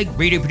the Pag,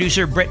 radio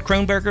producer Brett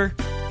Kronberger,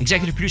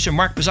 executive producer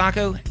Mark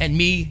Bazzacco, and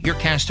me, your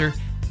caster,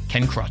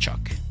 Ken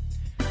Krawchuk.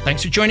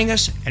 Thanks for joining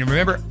us, and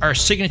remember our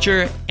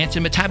signature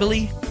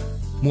antimetabole,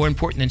 more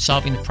important than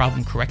solving the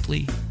problem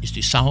correctly is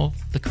to solve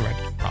the correct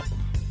problem.